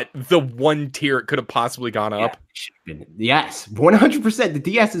been. What? The one tier it could have possibly gone up? Should have been. Yes, 100%. The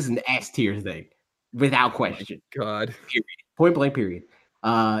DS is an S tier thing, without question. Oh God. Period. Point blank. Period.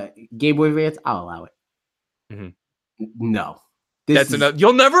 Game Boy Advance, I'll allow it. Mm-hmm. No, that's enough.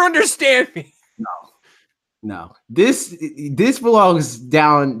 You'll never understand me. No. This belongs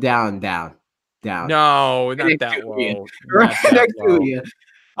down. No, not that low. Not that low.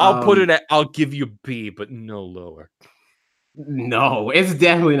 I'll put it at. I'll give you a B, but no lower. No, it's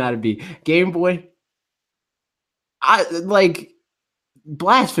definitely not a B. Game Boy. I like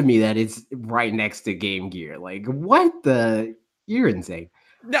blasphemy that it's right next to Game Gear. Like, what the? You're insane.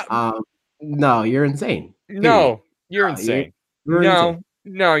 No, no, you're insane. No, you're insane. You're insane.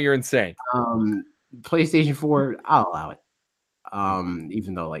 No, you're insane. PlayStation 4, I'll allow it.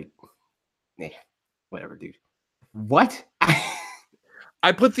 Even though, like, whatever, dude. What?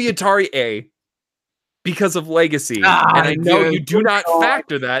 I put the Atari A because of legacy, and I know you do not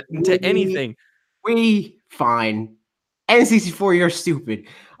factor that into anything. Fine. N64, you're stupid.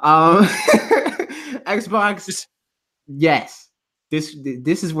 Xbox, yes. This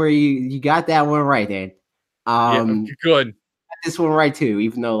is where you got that one right, Dan. Yeah, good. This one right too,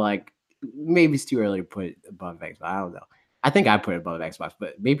 even though like maybe it's too early to put it above Xbox. I don't know. I think I put it above Xbox,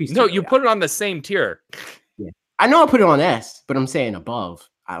 but maybe it's you put it on the same tier. Yeah, I know I put it on S, but I'm saying above.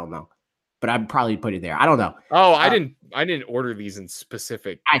 I don't know, but I'd probably put it there. I don't know. Oh, I didn't order these in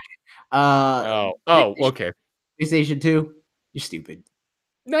specific. Okay. PlayStation 2, you're stupid.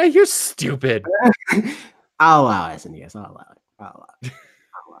 No, you're stupid. I'll allow SNES. I'll allow it.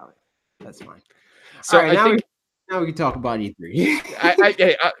 That's fine. So all right, I think now we can talk about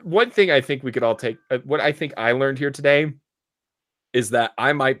I one thing I think we could all take. What I think I learned here today is that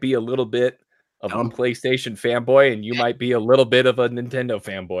I might be a little bit of a PlayStation fanboy, and you might be a little bit of a Nintendo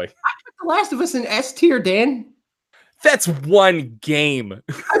fanboy. I put The Last of Us in S tier, Dan. That's one game.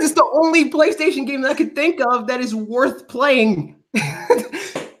 It's the only PlayStation game that I could think of that is worth playing.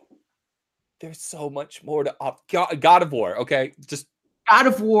 There's so much more to God of War. Okay, just God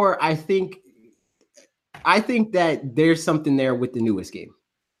of War. I think that there's something there with the newest game.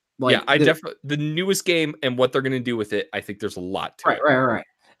 Like yeah, I definitely the newest game and what they're going to do with it. I think there's a lot to it. Right.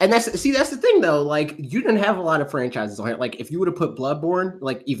 And that's the thing though. Like you didn't have a lot of franchises on it. Like if you would have put Bloodborne,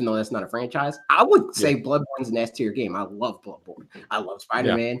 like even though that's not a franchise, I would say Bloodborne's an S tier game. I love Bloodborne. I love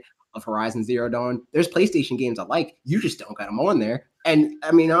Spider-Man. I love Horizon Zero Dawn. There's PlayStation games I like. You just don't got them on there. And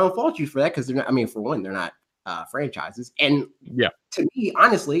I mean, I don't fault you for that because they're not. I mean, for one, they're not franchises. And to me,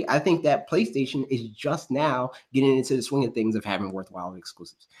 honestly, I think that PlayStation is just now getting into the swing of things of having worthwhile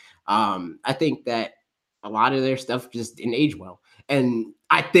exclusives. I think that a lot of their stuff just didn't age well. And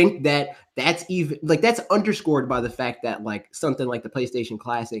I think that that's underscored by the fact that like something like the PlayStation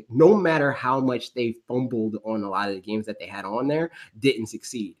Classic, no matter how much they fumbled on a lot of the games that they had on there, didn't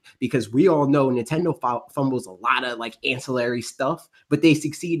succeed. Because we all know Nintendo fumbles a lot of like ancillary stuff, but they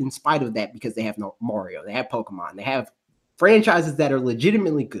succeed in spite of that because they have no Mario, they have Pokemon, they have franchises that are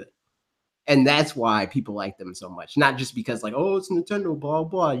legitimately good. And that's why people like them so much. Not just because like, oh, it's Nintendo, blah,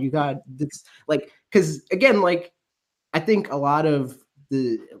 blah. You got this, like, because again, like, I think a lot of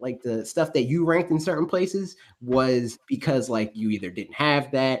the stuff that you ranked in certain places was because like you either didn't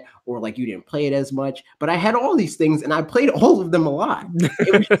have that or like you didn't play it as much. But I had all these things and I played all of them a lot.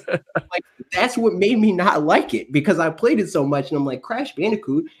 It was just, like that's what made me not like it because I played it so much and I'm like, Crash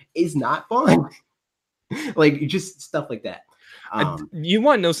Bandicoot is not fun. Like just stuff like that. You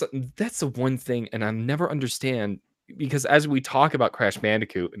want to know something? That's the one thing, and I never understand because as we talk about Crash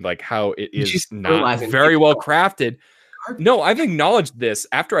Bandicoot and like how it is not very well crafted. No, I've acknowledged this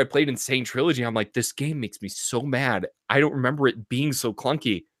after I played Insane Trilogy. I'm like, this game makes me so mad. I don't remember it being so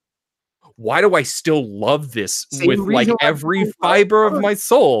clunky. Why do I still love this with like every fiber of my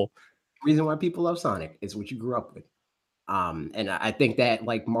soul? The reason why people love Sonic is what you grew up with. And I think that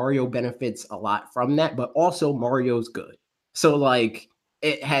like Mario benefits a lot from that, but also Mario's good. So like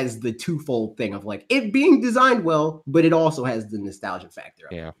it has the twofold thing of like it being designed well, but it also has the nostalgia factor.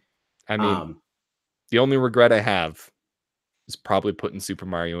 Yeah. I mean, the only regret I have is probably putting Super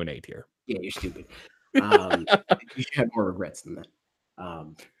Mario in A tier. Yeah, you're stupid. You should have more regrets than that.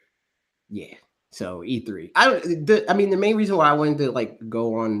 Yeah. So E3. I mean, the main reason why I wanted to like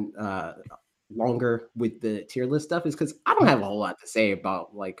go on longer with the tier list stuff is because I don't have a whole lot to say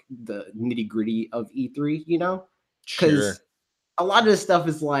about like the nitty gritty of E3, you know? Because a lot of this stuff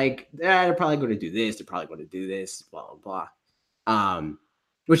is like, they're probably going to do this, they're probably going to do this, blah, blah, blah.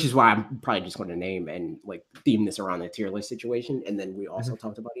 Which is why I'm probably just going to name and like theme this around the tier list situation. And then we also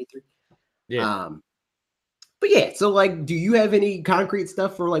talked about E3. Yeah. But yeah, so like, do you have any concrete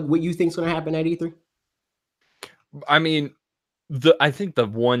stuff for like what you think is going to happen at E3? I mean, I think the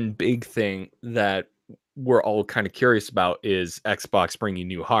one big thing that we're all kind of curious about is Xbox bringing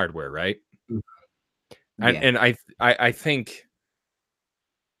new hardware, right? Mm-hmm. And I think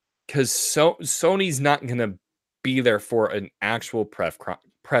because Sony's not going to be there for an actual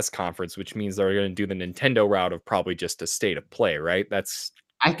press conference, which means they're going to do the Nintendo route of probably just a state of play, right?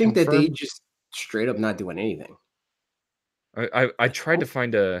 I think that they just straight up not doing anything. I tried to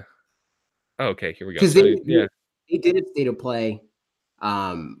find a. Oh, okay, here we go. Because they did a state of play,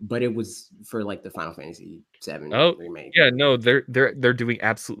 but it was for like the Final Fantasy VII remake. Yeah, no, they're doing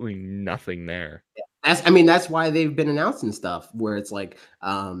absolutely nothing there. Yeah. That's why they've been announcing stuff where it's like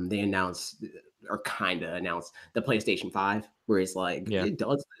they announced or kind of announced the PlayStation 5, where it's like it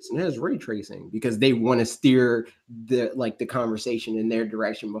does this and it has ray tracing because they want to steer the conversation in their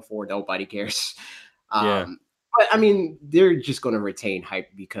direction before nobody cares. But I mean, they're just going to retain hype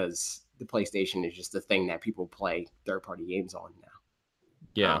because the PlayStation is just the thing that people play third-party games on now.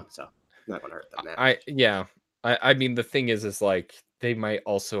 Yeah, so not going to hurt them. That I mean, the thing is like they might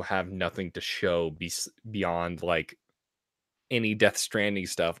also have nothing to show beyond like any Death Stranding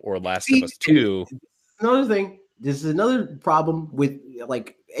stuff or Last of Us 2. Another thing, this is another problem with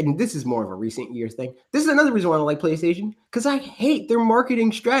like, and this is more of a recent year thing. This is another reason why I don't like PlayStation, because I hate their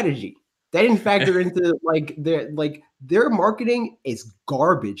marketing strategy. That didn't factor into their marketing is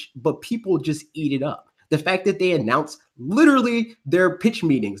garbage, but people just eat it up. The fact that they announce literally their pitch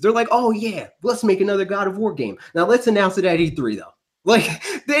meetings, they're like, "Oh yeah, let's make another God of War game." Now let's announce it at E3 though. Like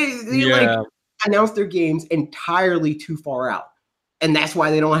they like announce their games entirely too far out. And that's why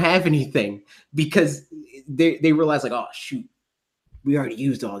they don't have anything, because they realize like, oh shoot, we already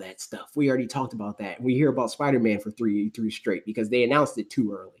used all that stuff. We already talked about that. We hear about Spider-Man for three straight because they announced it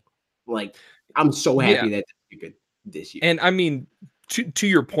too early. Like, I'm so happy that they did this year. And I mean, to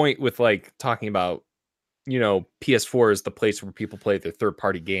your point with like talking about, PS4 is the place where people play their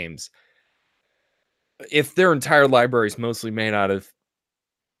third-party games. If their entire library is mostly made out of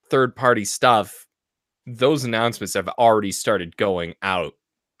third-party stuff, those announcements have already started going out.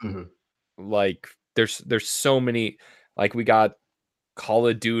 Mm-hmm. Like, there's so many. Like, we got Call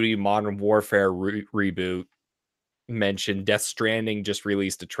of Duty Modern Warfare reboot mentioned. Death Stranding just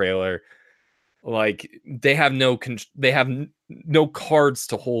released a trailer. Like, they have no cards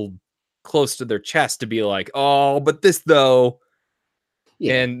to hold close to their chest to be like, oh, but this though.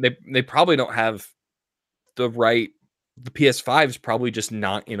 Yeah. And they probably don't have the PS5 is probably just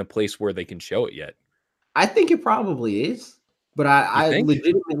not in a place where they can show it yet. I think it probably is, but I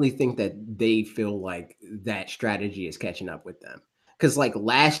legitimately think that they feel like that strategy is catching up with them. Because like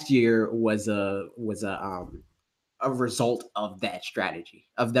last year was a result of that strategy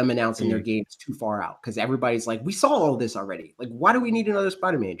of them announcing their games too far out. Because everybody's like, we saw all this already. Like, why do we need another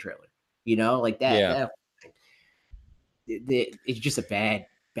Spider-Man trailer? Like that. Yeah. It's just a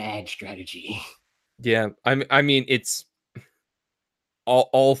bad strategy. Yeah, I mean, it's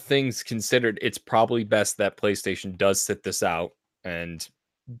all things considered, it's probably best that PlayStation does sit this out and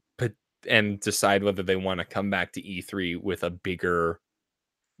decide whether they want to come back to E3 with a bigger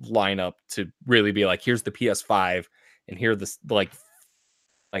lineup to really be like, here's the PS5 and here are the like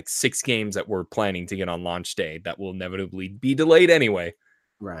 6 games that we're planning to get on launch day that will inevitably be delayed anyway.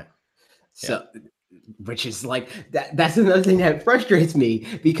 Right. So which is like that's another thing that frustrates me,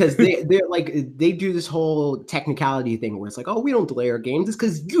 because they're like, they do this whole technicality thing where it's like, oh, we don't delay our games. It's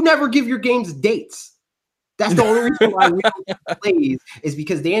because you never give your games dates. That's the only reason why we don't get delays, is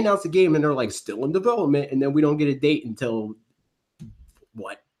because they announce the game and they're like still in development, and then we don't get a date until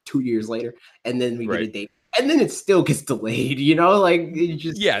 2 years later, and then we get a date, and then it still gets delayed. Like it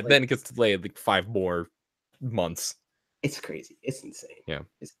just then it gets delayed like 5 more months. It's crazy. It's insane. Yeah.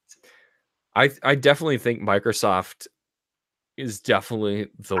 It's insane. I definitely think Microsoft is definitely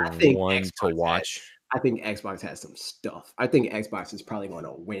the one to watch. I think Xbox has some stuff. I think Xbox is probably going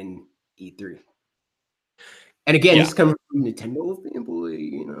to win E3. And again, it's coming from Nintendo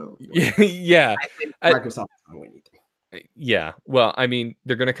fanboy, Yeah. I think Microsoft is going to win E3. Yeah. Well, I mean,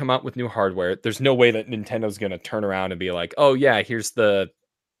 they're going to come out with new hardware. There's no way that Nintendo's going to turn around and be like, oh yeah, here's the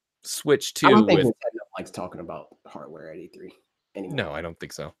Switch 2. I don't think Nintendo likes talking about hardware at E3 anymore. No, I don't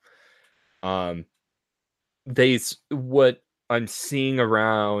think so. What I'm seeing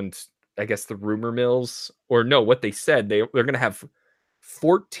around, I guess, the rumor mills, or no, what they said, they're going to have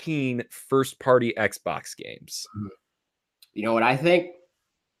 14 first-party Xbox games. You know what I think?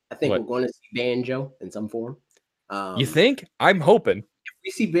 I think we're going to see Banjo in some form. You think? I'm hoping. If we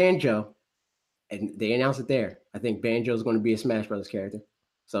see Banjo, and they announce it there, I think Banjo is going to be a Smash Brothers character.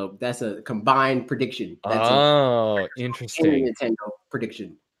 So that's a combined prediction. That's interesting. Nintendo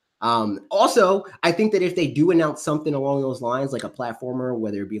prediction. Also, I think that if they do announce something along those lines, like a platformer,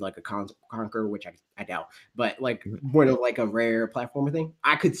 whether it be like a Conquer, which I doubt, but like one of like a rare platformer thing,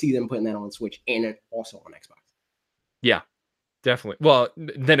 I could see them putting that on Switch and also on Xbox. Yeah, definitely. Well,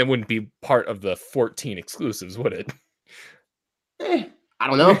 then it wouldn't be part of the 14 exclusives, would it? I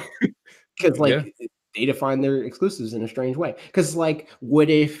don't know. Because they define their exclusives in a strange way. Because like, what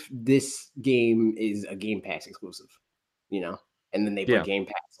if this game is a Game Pass exclusive? And then they put Game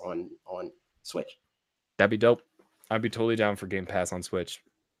Pass on Switch. That'd be dope. I'd be totally down for Game Pass on Switch.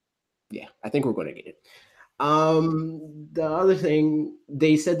 Yeah, I think we're going to get it. The other thing,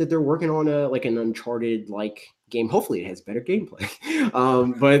 they said that they're working on an Uncharted like game. Hopefully, it has better gameplay.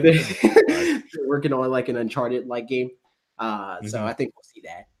 But they're working on like an Uncharted like game. So I think we'll see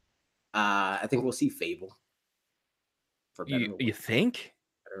that. I think we'll see Fable. For better or worse. You think?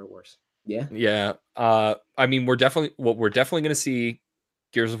 Better or worse. Yeah. Yeah. I mean, we're definitely going to see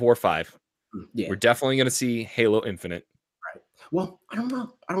Gears of War 5. Yeah. We're definitely going to see Halo Infinite. Right. Well, I don't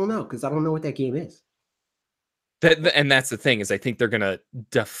know because I don't know what that game is. And that's the thing, is I think they're going to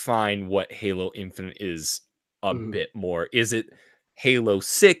define what Halo Infinite is a bit more. Is it Halo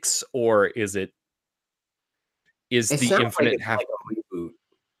 6 or is the Infinite like like a reboot,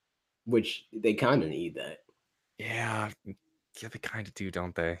 which they kind of need that. Yeah, they kind of do,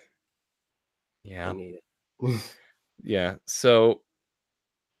 don't they? Yeah. Yeah. So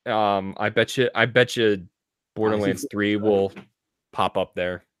I bet you Borderlands 3 will pop up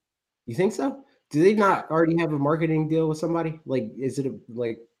there. You think so? Do they not already have a marketing deal with somebody? Like, is it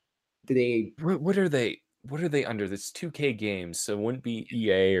do they? What are they? what are they under? This 2K games, so it wouldn't be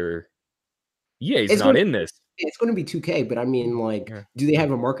EA or EA's It's not gonna in this. it's gonna be 2K, but I mean, like, Yeah. do they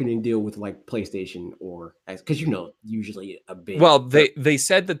have a marketing deal with like PlayStation or because usually a big Well, they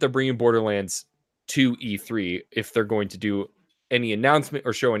said that they're bringing Borderlands to E3 if they're going to do any announcement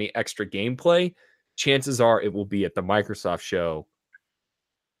or show any extra gameplay. Chances are it will be at the Microsoft show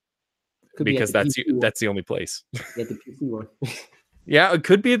could be at because the PC one. that's the only place. At the PC one. Yeah, it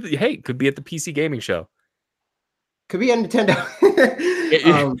could be at could be at the PC gaming show. Could be on Nintendo.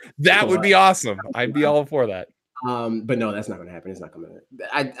 That would be awesome. I'd be all for that. But no, that's not gonna happen. It's not coming.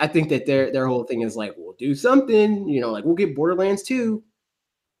 I think that their whole thing is like, we'll do something, like we'll get Borderlands 2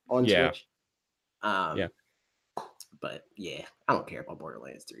 on Switch. Yeah. But yeah, I don't care about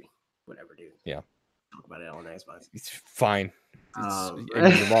Borderlands 3. Whatever, dude. Yeah. Talk about it on Xbox. It's fine.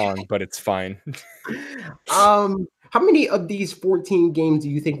 You're wrong, but it's fine. How many of these 14 games do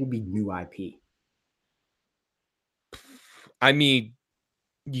you think will be new IP? I mean,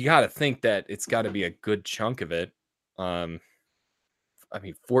 you got to think that it's got to be a good chunk of it.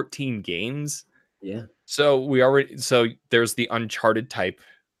 14 games. Yeah. So there's the Uncharted type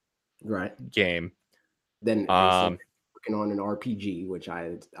game. Then working on an RPG, which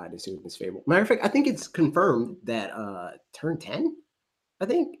I'd assume is Fable. Matter of fact, I think it's confirmed that Turn 10, I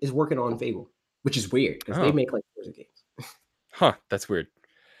think, is working on Fable, which is weird because they make like Forza games. Huh, that's weird.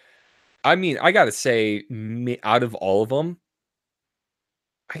 I mean, I gotta say, out of all of them,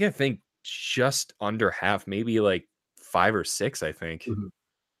 I gotta think just under half, maybe like 5 or 6. I think. Mm-hmm.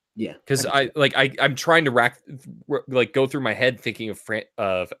 Yeah, because I'm trying to go through my head thinking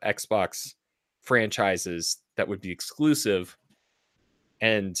of Xbox franchises that would be exclusive,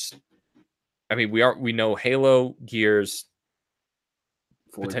 and I mean we know Halo, Gears,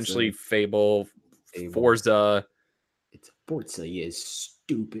 Forza, potentially Fable, Forza. Forza is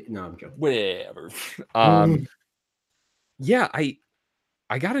stupid. No, I'm joking. Whatever. Yeah, I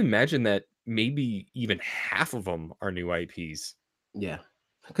gotta imagine that maybe even half of them are new IPs. Yeah.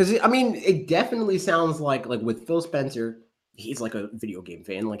 Because I mean, it definitely sounds like with Phil Spencer, he's like a video game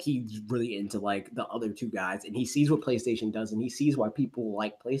fan. Like he's really into like the other two guys, and he sees what PlayStation does, and he sees why people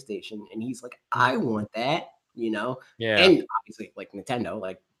like PlayStation, and he's like, I want that, Yeah. And obviously, like Nintendo,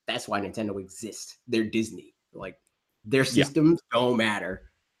 like that's why Nintendo exists. They're Disney. Like their systems don't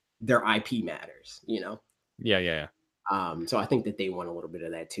matter. Their IP matters, Yeah. So I think that they want a little bit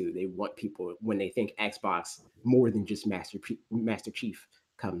of that too. They want people, when they think Xbox, more than just Master Chief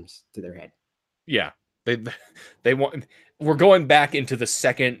comes to their head. Yeah, they want. We're going back into the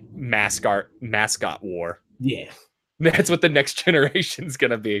second mascot war. Yeah, that's what the next generation's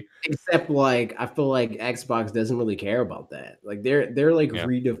gonna be. Except like I feel like Xbox doesn't really care about that. Like they're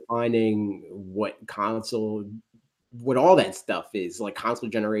redefining what all that stuff is, like console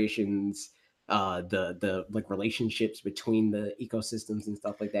generations. The like relationships between the ecosystems and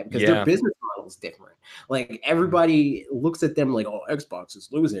stuff like that, because their business model is different. Like everybody looks at them like, oh, Xbox is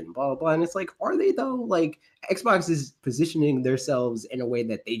losing, blah, blah, blah. And it's like, are they though? Like Xbox is positioning themselves in a way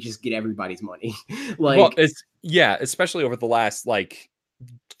that they just get everybody's money. Especially over the last like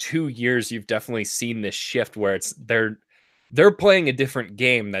 2 years, you've definitely seen this shift where they're playing a different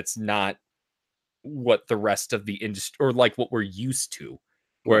game that's not what the rest of the industry, or like what we're used to.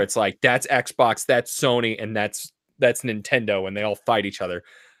 Where it's like, that's Xbox, that's Sony, and that's Nintendo, and they all fight each other.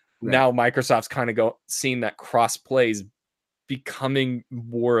 Right. Now Microsoft's kind of seeing that cross-play is becoming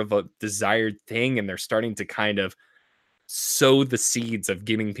more of a desired thing, and they're starting to kind of sow the seeds of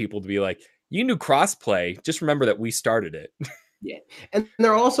getting people to be like, you knew cross-play, just remember that we started it. Yeah. And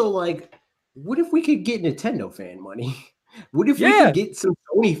they're also like, what if we could get Nintendo fan money? What if we could get some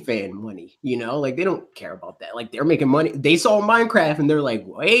Sony fan money? Like they don't care about that. Like they're making money. They saw Minecraft and they're like,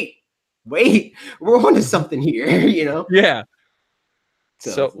 wait, we're onto something here. Yeah.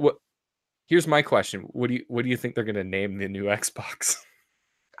 So here's my question: What do you think they're going to name the new Xbox?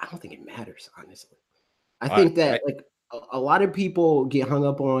 I don't think it matters, honestly. I think that like a lot of people get hung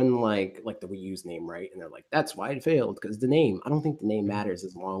up on like the Wii U's name, right? And they're like, that's why it failed, because the name. I don't think the name matters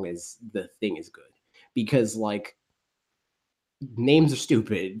as long as the thing is good, because like. Names are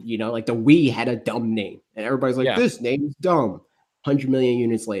stupid, like the Wii had a dumb name and everybody's like, this name is dumb. 100 million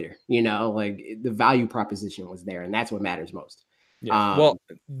units later, like the value proposition was there, and that's what matters most. Well,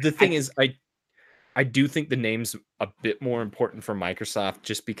 the thing is, I do think the name's a bit more important for Microsoft,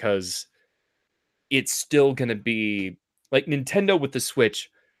 just because it's still going to be like Nintendo with the Switch.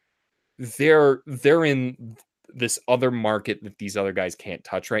 They're in this other market that these other guys can't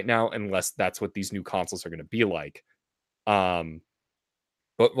touch right now, unless that's what these new consoles are going to be like.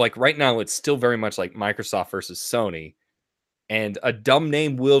 But like right now, it's still very much like Microsoft versus Sony, and a dumb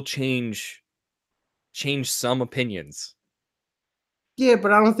name will change change some opinions. Yeah,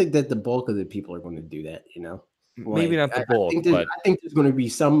 but I don't think that the bulk of the people are going to do that, you know? Maybe Like, not the bulk, but I think there's going to be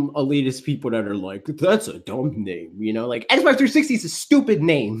some elitist people that are like, that's a dumb name, you know? Like, Xbox 360 is a stupid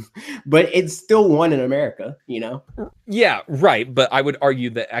name, but it's still one in America, you know? yeah, right. But I would argue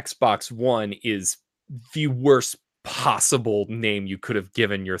that Xbox One is the worst possible name you could have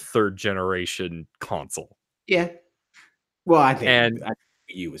given your third generation console. Yeah. Well, I think And Wii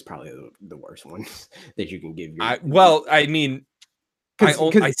U was probably the worst one that you can give your. I mean, because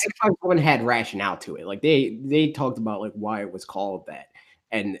Xbox One had rationale to it. Like they talked about like why it was called that,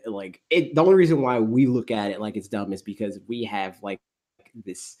 and like it. The only reason why we look at it like it's dumb is because we have like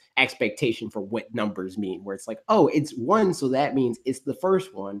this expectation for what numbers mean, where it's like, oh, it's one, so that means it's the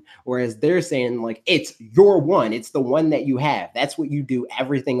first one. Whereas they're saying like it's your one, it's the one that you have. That's what you do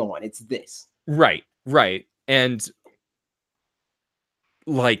everything on. It's this. Right. And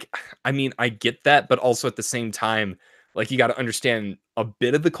like, I mean, I get that, but also at the same time, like you got to understand a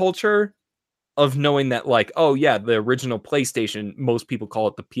bit of the culture of knowing that like, oh yeah, the original PlayStation, most people call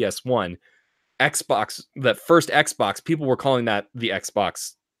it the PS1. Xbox, that first Xbox, people were calling that the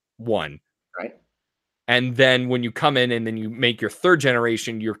Xbox One. Right. And then when you come in and then you make your third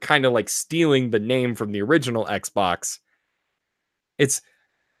generation, you're kind of like stealing the name from the original Xbox. It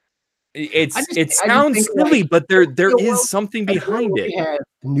sounds silly, but there is something behind it. We have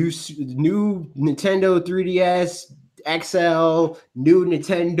new Nintendo 3DS XL, new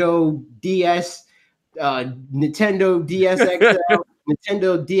Nintendo DS, Nintendo DS XL,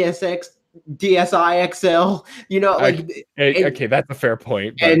 Nintendo DSX, DSi XL. You know, like okay, that's a fair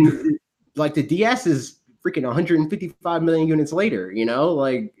point. But. And like the DS is freaking 155 million units later. You know,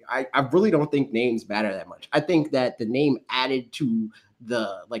 like I really don't think names matter that much. I think that the name added to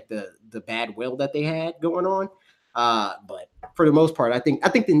the bad will that they had going on. But for the most part, I think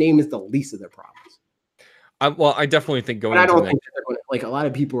the name is the least of their problems. I definitely think going. But I don't think like a lot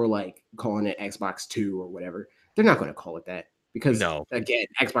of people are like calling it Xbox 2 or whatever. They're not going to call it that because again,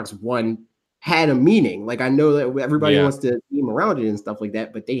 Xbox One had a meaning. Like I know that everybody wants to theme around it and stuff like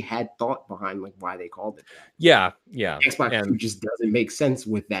that, but they had thought behind like why they called it that. Yeah. Xbox 2 just doesn't make sense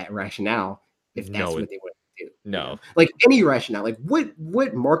with that rationale if that's what they want. No, you know? Like any rationale, like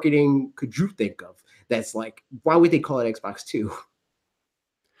what marketing could you think of that's like why would they call it Xbox 2?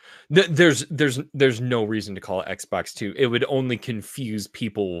 There's no reason to call it Xbox 2. It would only confuse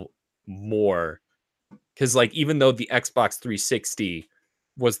people more because like even though the Xbox 360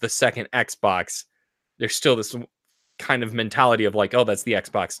 was the second Xbox, there's still this kind of mentality of like, oh, that's the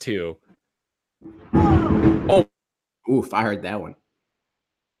Xbox 2. Oh, oof! I heard that one.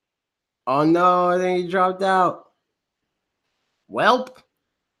 Oh no, I think he dropped out. Welp,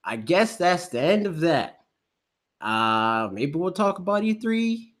 I guess that's the end of that. Maybe we'll talk about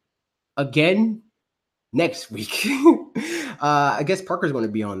E3 again next week. I guess Parker's going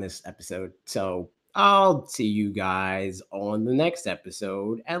to be on this episode, so I'll see you guys on the next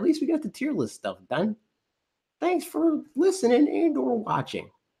episode. At least we got the tier list stuff done. Thanks for listening and or watching.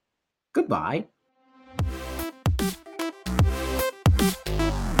 Goodbye.